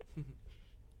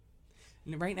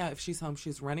 And right now, if she's home,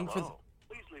 she's running for...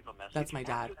 Please leave a message. That's my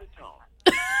dad. after the tone.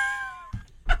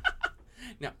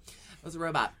 No, it was a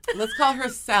robot. Let's call her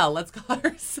Cell. Let's call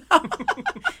her Cell.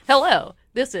 Hello,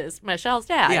 this is Michelle's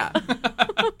dad. Yeah.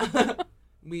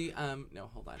 No,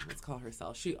 hold on. Let's call her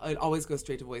Cell. It always goes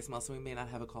straight to voicemail, so we may not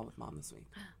have a call with mom this week.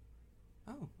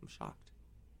 Oh, I'm shocked.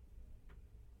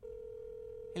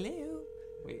 Hello.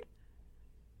 Wait.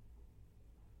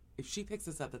 If she picks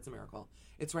this up, that's a miracle.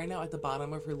 It's right now at the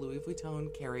bottom of her Louis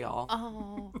Vuitton carry-all.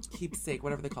 Oh. Keepsake,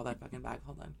 whatever they call that fucking bag.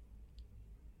 Hold on.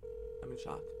 I'm in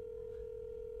shock.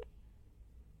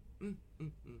 Can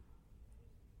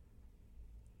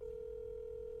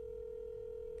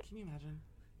you imagine?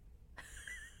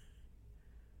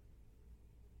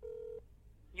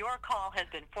 Your call has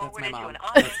been That's my forwarded to mom. an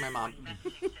That's my mom.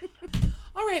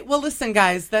 All right. Well, listen,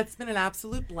 guys, that's been an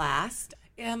absolute blast.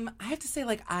 I have to say,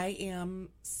 like, I am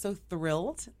so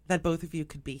thrilled that both of you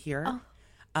could be here.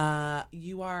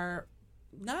 You are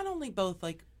not only both,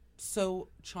 like, so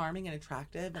charming and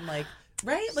attractive and, like,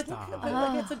 right? Like,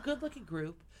 like it's a good-looking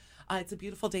group. It's a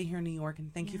beautiful day here in New York,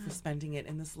 and thank you for spending it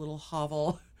in this little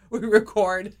hovel we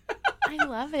record. I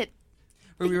love it.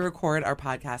 where we record our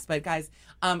podcast. But guys,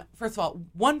 first of all,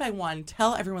 one by one,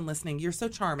 tell everyone listening, you're so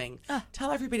charming.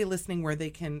 Tell everybody listening where they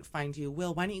can find you.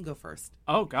 Will, why don't you go first?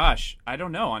 Oh, gosh. I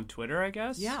don't know. On Twitter, I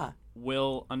guess? Yeah.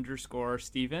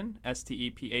 Will_Stephen,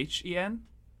 STEPHEN.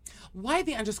 Why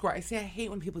the underscore? I hate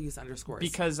when people use underscores.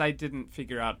 Because I couldn't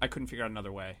figure out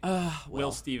another way.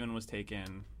 Will Stephen was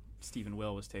taken. Stephen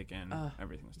Will was taken.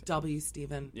 Everything was taken. W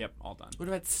Stephen. Yep, all done. What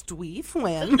about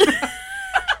Stweeflin?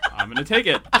 I'm going to take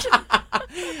it.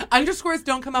 Underscores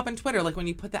don't come up on Twitter. Like when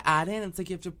you put the ad in, it's like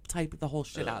you have to type the whole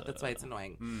shit out. That's why it's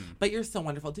annoying. But you're so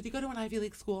wonderful. Did you go to an Ivy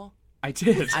League school? I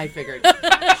did. I figured.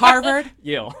 Harvard?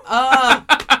 Yale.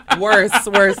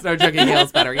 Worse. No joking.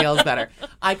 Yale's better.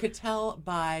 I could tell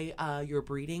by your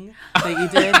breeding that you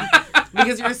did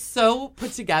because you're so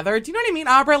put together. Do you know what I mean,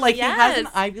 Abra? Like he has an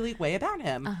Ivy League way about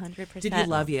him. 100%. Did you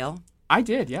love Yale? I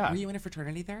did, yeah. Were you in a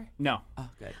fraternity there? No. Oh,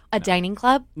 good. A dining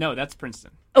club? No, that's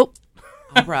Princeton. Oh.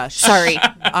 Abra, sorry.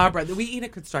 Abra, we eat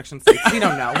at construction sites. We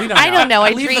don't know. I don't know.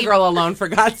 Leave the girl alone, for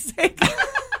God's sake.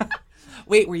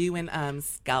 Wait, were you in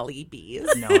Scully Bees?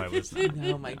 No, I was not.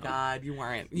 Oh, my God. You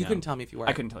weren't. You couldn't tell me if you were.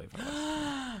 I couldn't tell you if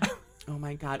I was. Oh,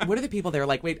 my God. What are the people there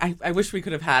like? Wait, I wish we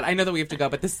could have had. I know that we have to go,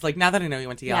 but this is like, now that I know you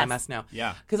went to Yale, I must know.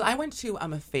 Yeah. Because I went to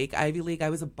a fake Ivy League. I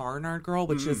was a Barnard girl,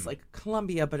 which is like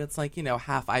Columbia, but it's like,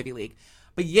 half Ivy League.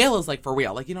 But Yale is like for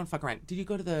real. Like you don't fuck around. Did you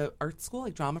go to the art school,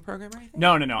 like drama program or anything?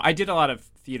 No. I did a lot of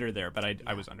theater there, but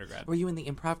I was undergrad. Were you in the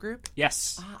improv group?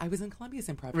 Yes. I was in Columbia's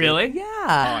improv group. Really? Yeah.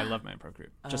 Oh, I love my improv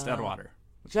group. Just Ed Water.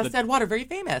 Ed Water, very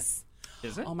famous.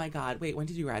 Is it? Oh my God. Wait, when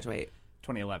did you graduate?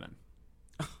 2011.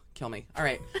 Kill me. All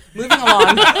right. Moving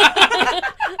along. I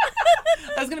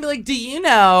was going to be like, do you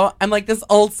know? I'm like this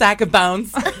old sack of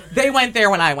bones. They went there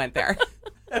when I went there.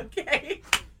 Okay.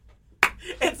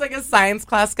 It's like a science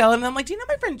class skeleton. And I'm like, do you know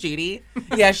my friend Judy?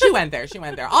 Yeah, she went there.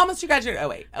 Almost she graduated. Oh,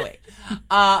 wait.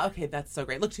 Okay, that's so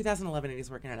great. Look, 2011 and he's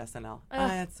working at SNL.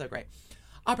 That's so great.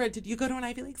 Abra, did you go to an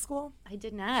Ivy League school? I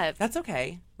did not. That's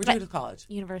okay. Where'd you go to college?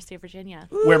 University of Virginia.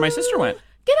 Ooh. Where my sister went.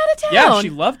 Get out of town. Yeah, she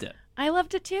loved it. I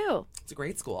loved it too. It's a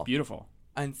great school. Beautiful.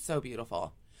 And so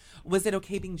beautiful. Was it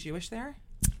okay being Jewish there?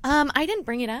 I didn't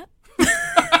bring it up.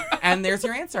 And there's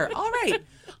your answer. All right.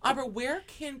 Abra, where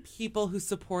can people who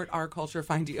support our culture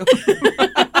find you?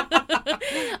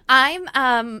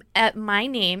 I'm at my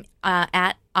name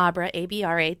at Abra,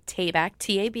 Abra, Tabak,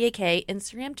 Tabak,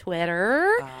 Instagram,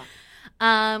 Twitter.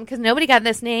 Because nobody got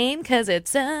this name because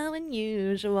it's so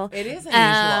unusual. It is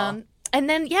unusual. And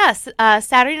then, yes,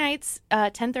 Saturday nights,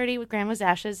 10:30 with Grandma's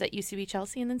Ashes at UCB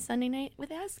Chelsea, and then Sunday night with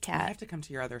ASCAT. I have to come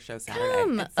to your other show Saturday.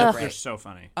 Come. It's so great. You're so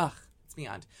funny. Ugh, it's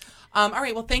beyond. All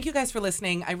right, well, thank you guys for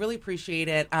listening. I really appreciate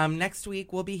it. Next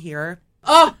week, we'll be here.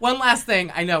 Oh, one last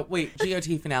thing. I know. Wait,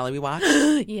 GOT finale we watched?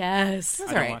 Yes. That's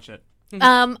I all don't right. watch it.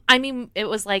 I mean, it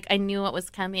was like I knew it was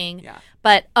coming. Yeah.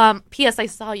 But P.S. I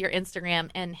saw your Instagram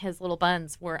and his little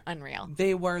buns were unreal.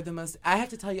 They were the most. I have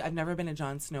to tell you, I've never been a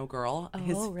Jon Snow girl.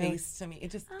 His really? face to me,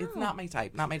 it's not my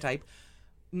type. Not my type.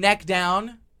 Neck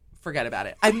down, forget about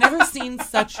it. I've never seen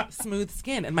such smooth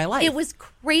skin in my life. It was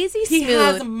crazy He smooth.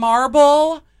 has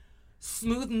marble,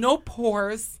 smooth, no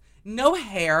pores, no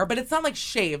hair, but it's not like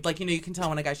shaved. Like, you can tell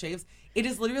when a guy shaves. It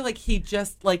is literally like he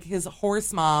just, like his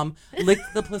horse mom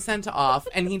licked the placenta off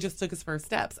and he just took his first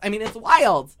steps. I mean, it's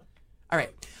wild. All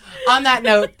right. On that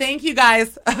note, thank you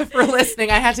guys for listening.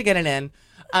 I had to get it in.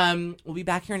 We'll be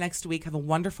back here next week. Have a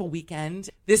wonderful weekend.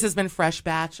 This has been Fresh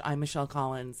Batch. I'm Michelle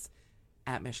Collins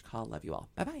at MishCall. Love you all.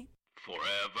 Bye-bye.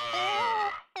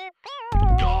 Forever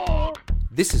Dog.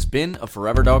 This has been a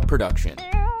Forever Dog production.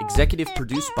 Executive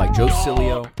produced by Joe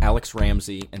Cilio, Alex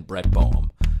Ramsey, and Brett Boehm.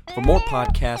 For more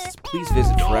podcasts, please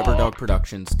visit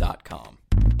foreverdogproductions.com.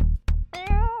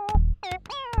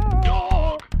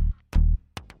 Dog.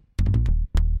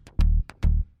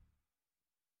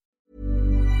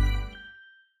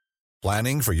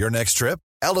 Planning for your next trip?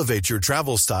 Elevate your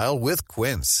travel style with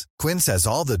Quince. Quince has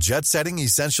all the jet-setting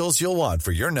essentials you'll want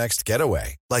for your next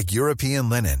getaway, like European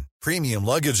linen, premium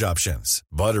luggage options,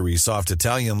 buttery soft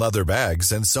Italian leather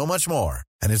bags, and so much more.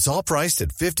 And it's all priced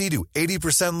at 50 to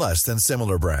 80% less than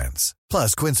similar brands.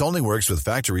 Plus, Quince only works with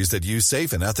factories that use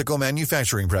safe and ethical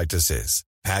manufacturing practices.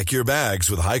 Pack your bags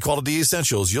with high-quality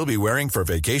essentials you'll be wearing for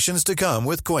vacations to come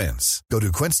with Quince. Go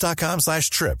to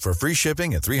quince.com/trip for free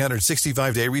shipping and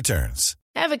 365-day returns.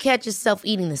 Ever catch yourself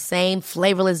eating the same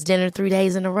flavorless dinner 3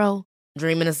 days in a row?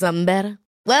 Dreaming of something better?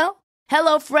 Well,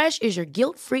 HelloFresh is your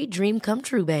guilt-free dream come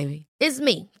true, baby. It's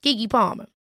me, Keke Palmer.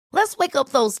 Let's wake up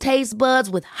those taste buds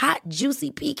with hot, juicy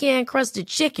pecan-crusted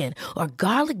chicken or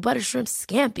garlic butter shrimp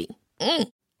scampi.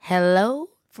 Hello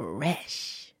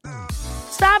Fresh.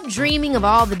 Stop dreaming of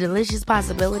all the delicious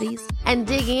possibilities and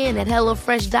dig in at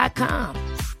HelloFresh.com.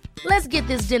 Let's get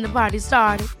this dinner party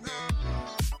started.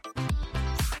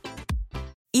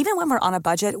 Even when we're on a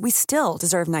budget, we still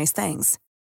deserve nice things.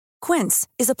 Quince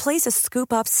is a place to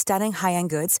scoop up stunning high-end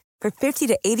goods for 50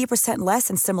 to 80% less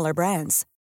than similar brands.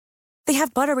 They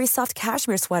have buttery soft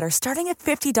cashmere sweaters starting at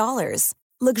 $50,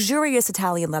 luxurious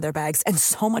Italian leather bags, and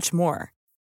so much more.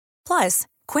 Plus,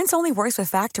 Quince only works with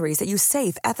factories that use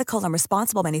safe, ethical, and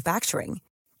responsible manufacturing.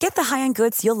 Get the high-end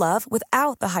goods you'll love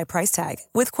without the high price tag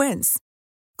with Quince.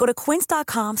 Go to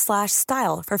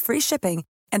quince.com/style for free shipping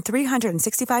and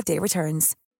 365-day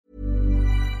returns.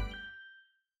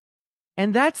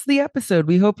 And that's the episode.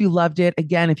 We hope you loved it.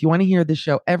 Again, if you want to hear the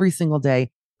show every single day,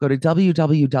 go to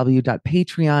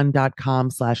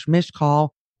www.patreon.com/mishcall,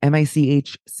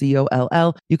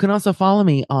 MICHCOLL. You can also follow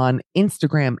me on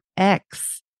Instagram,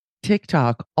 X,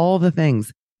 TikTok, all the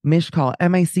things. Mishcall,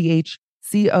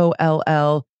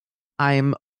 MICHCOLL.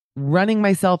 I'm running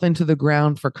myself into the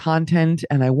ground for content,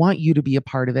 and I want you to be a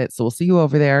part of it. So we'll see you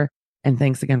over there. And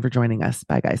thanks again for joining us.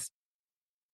 Bye, guys.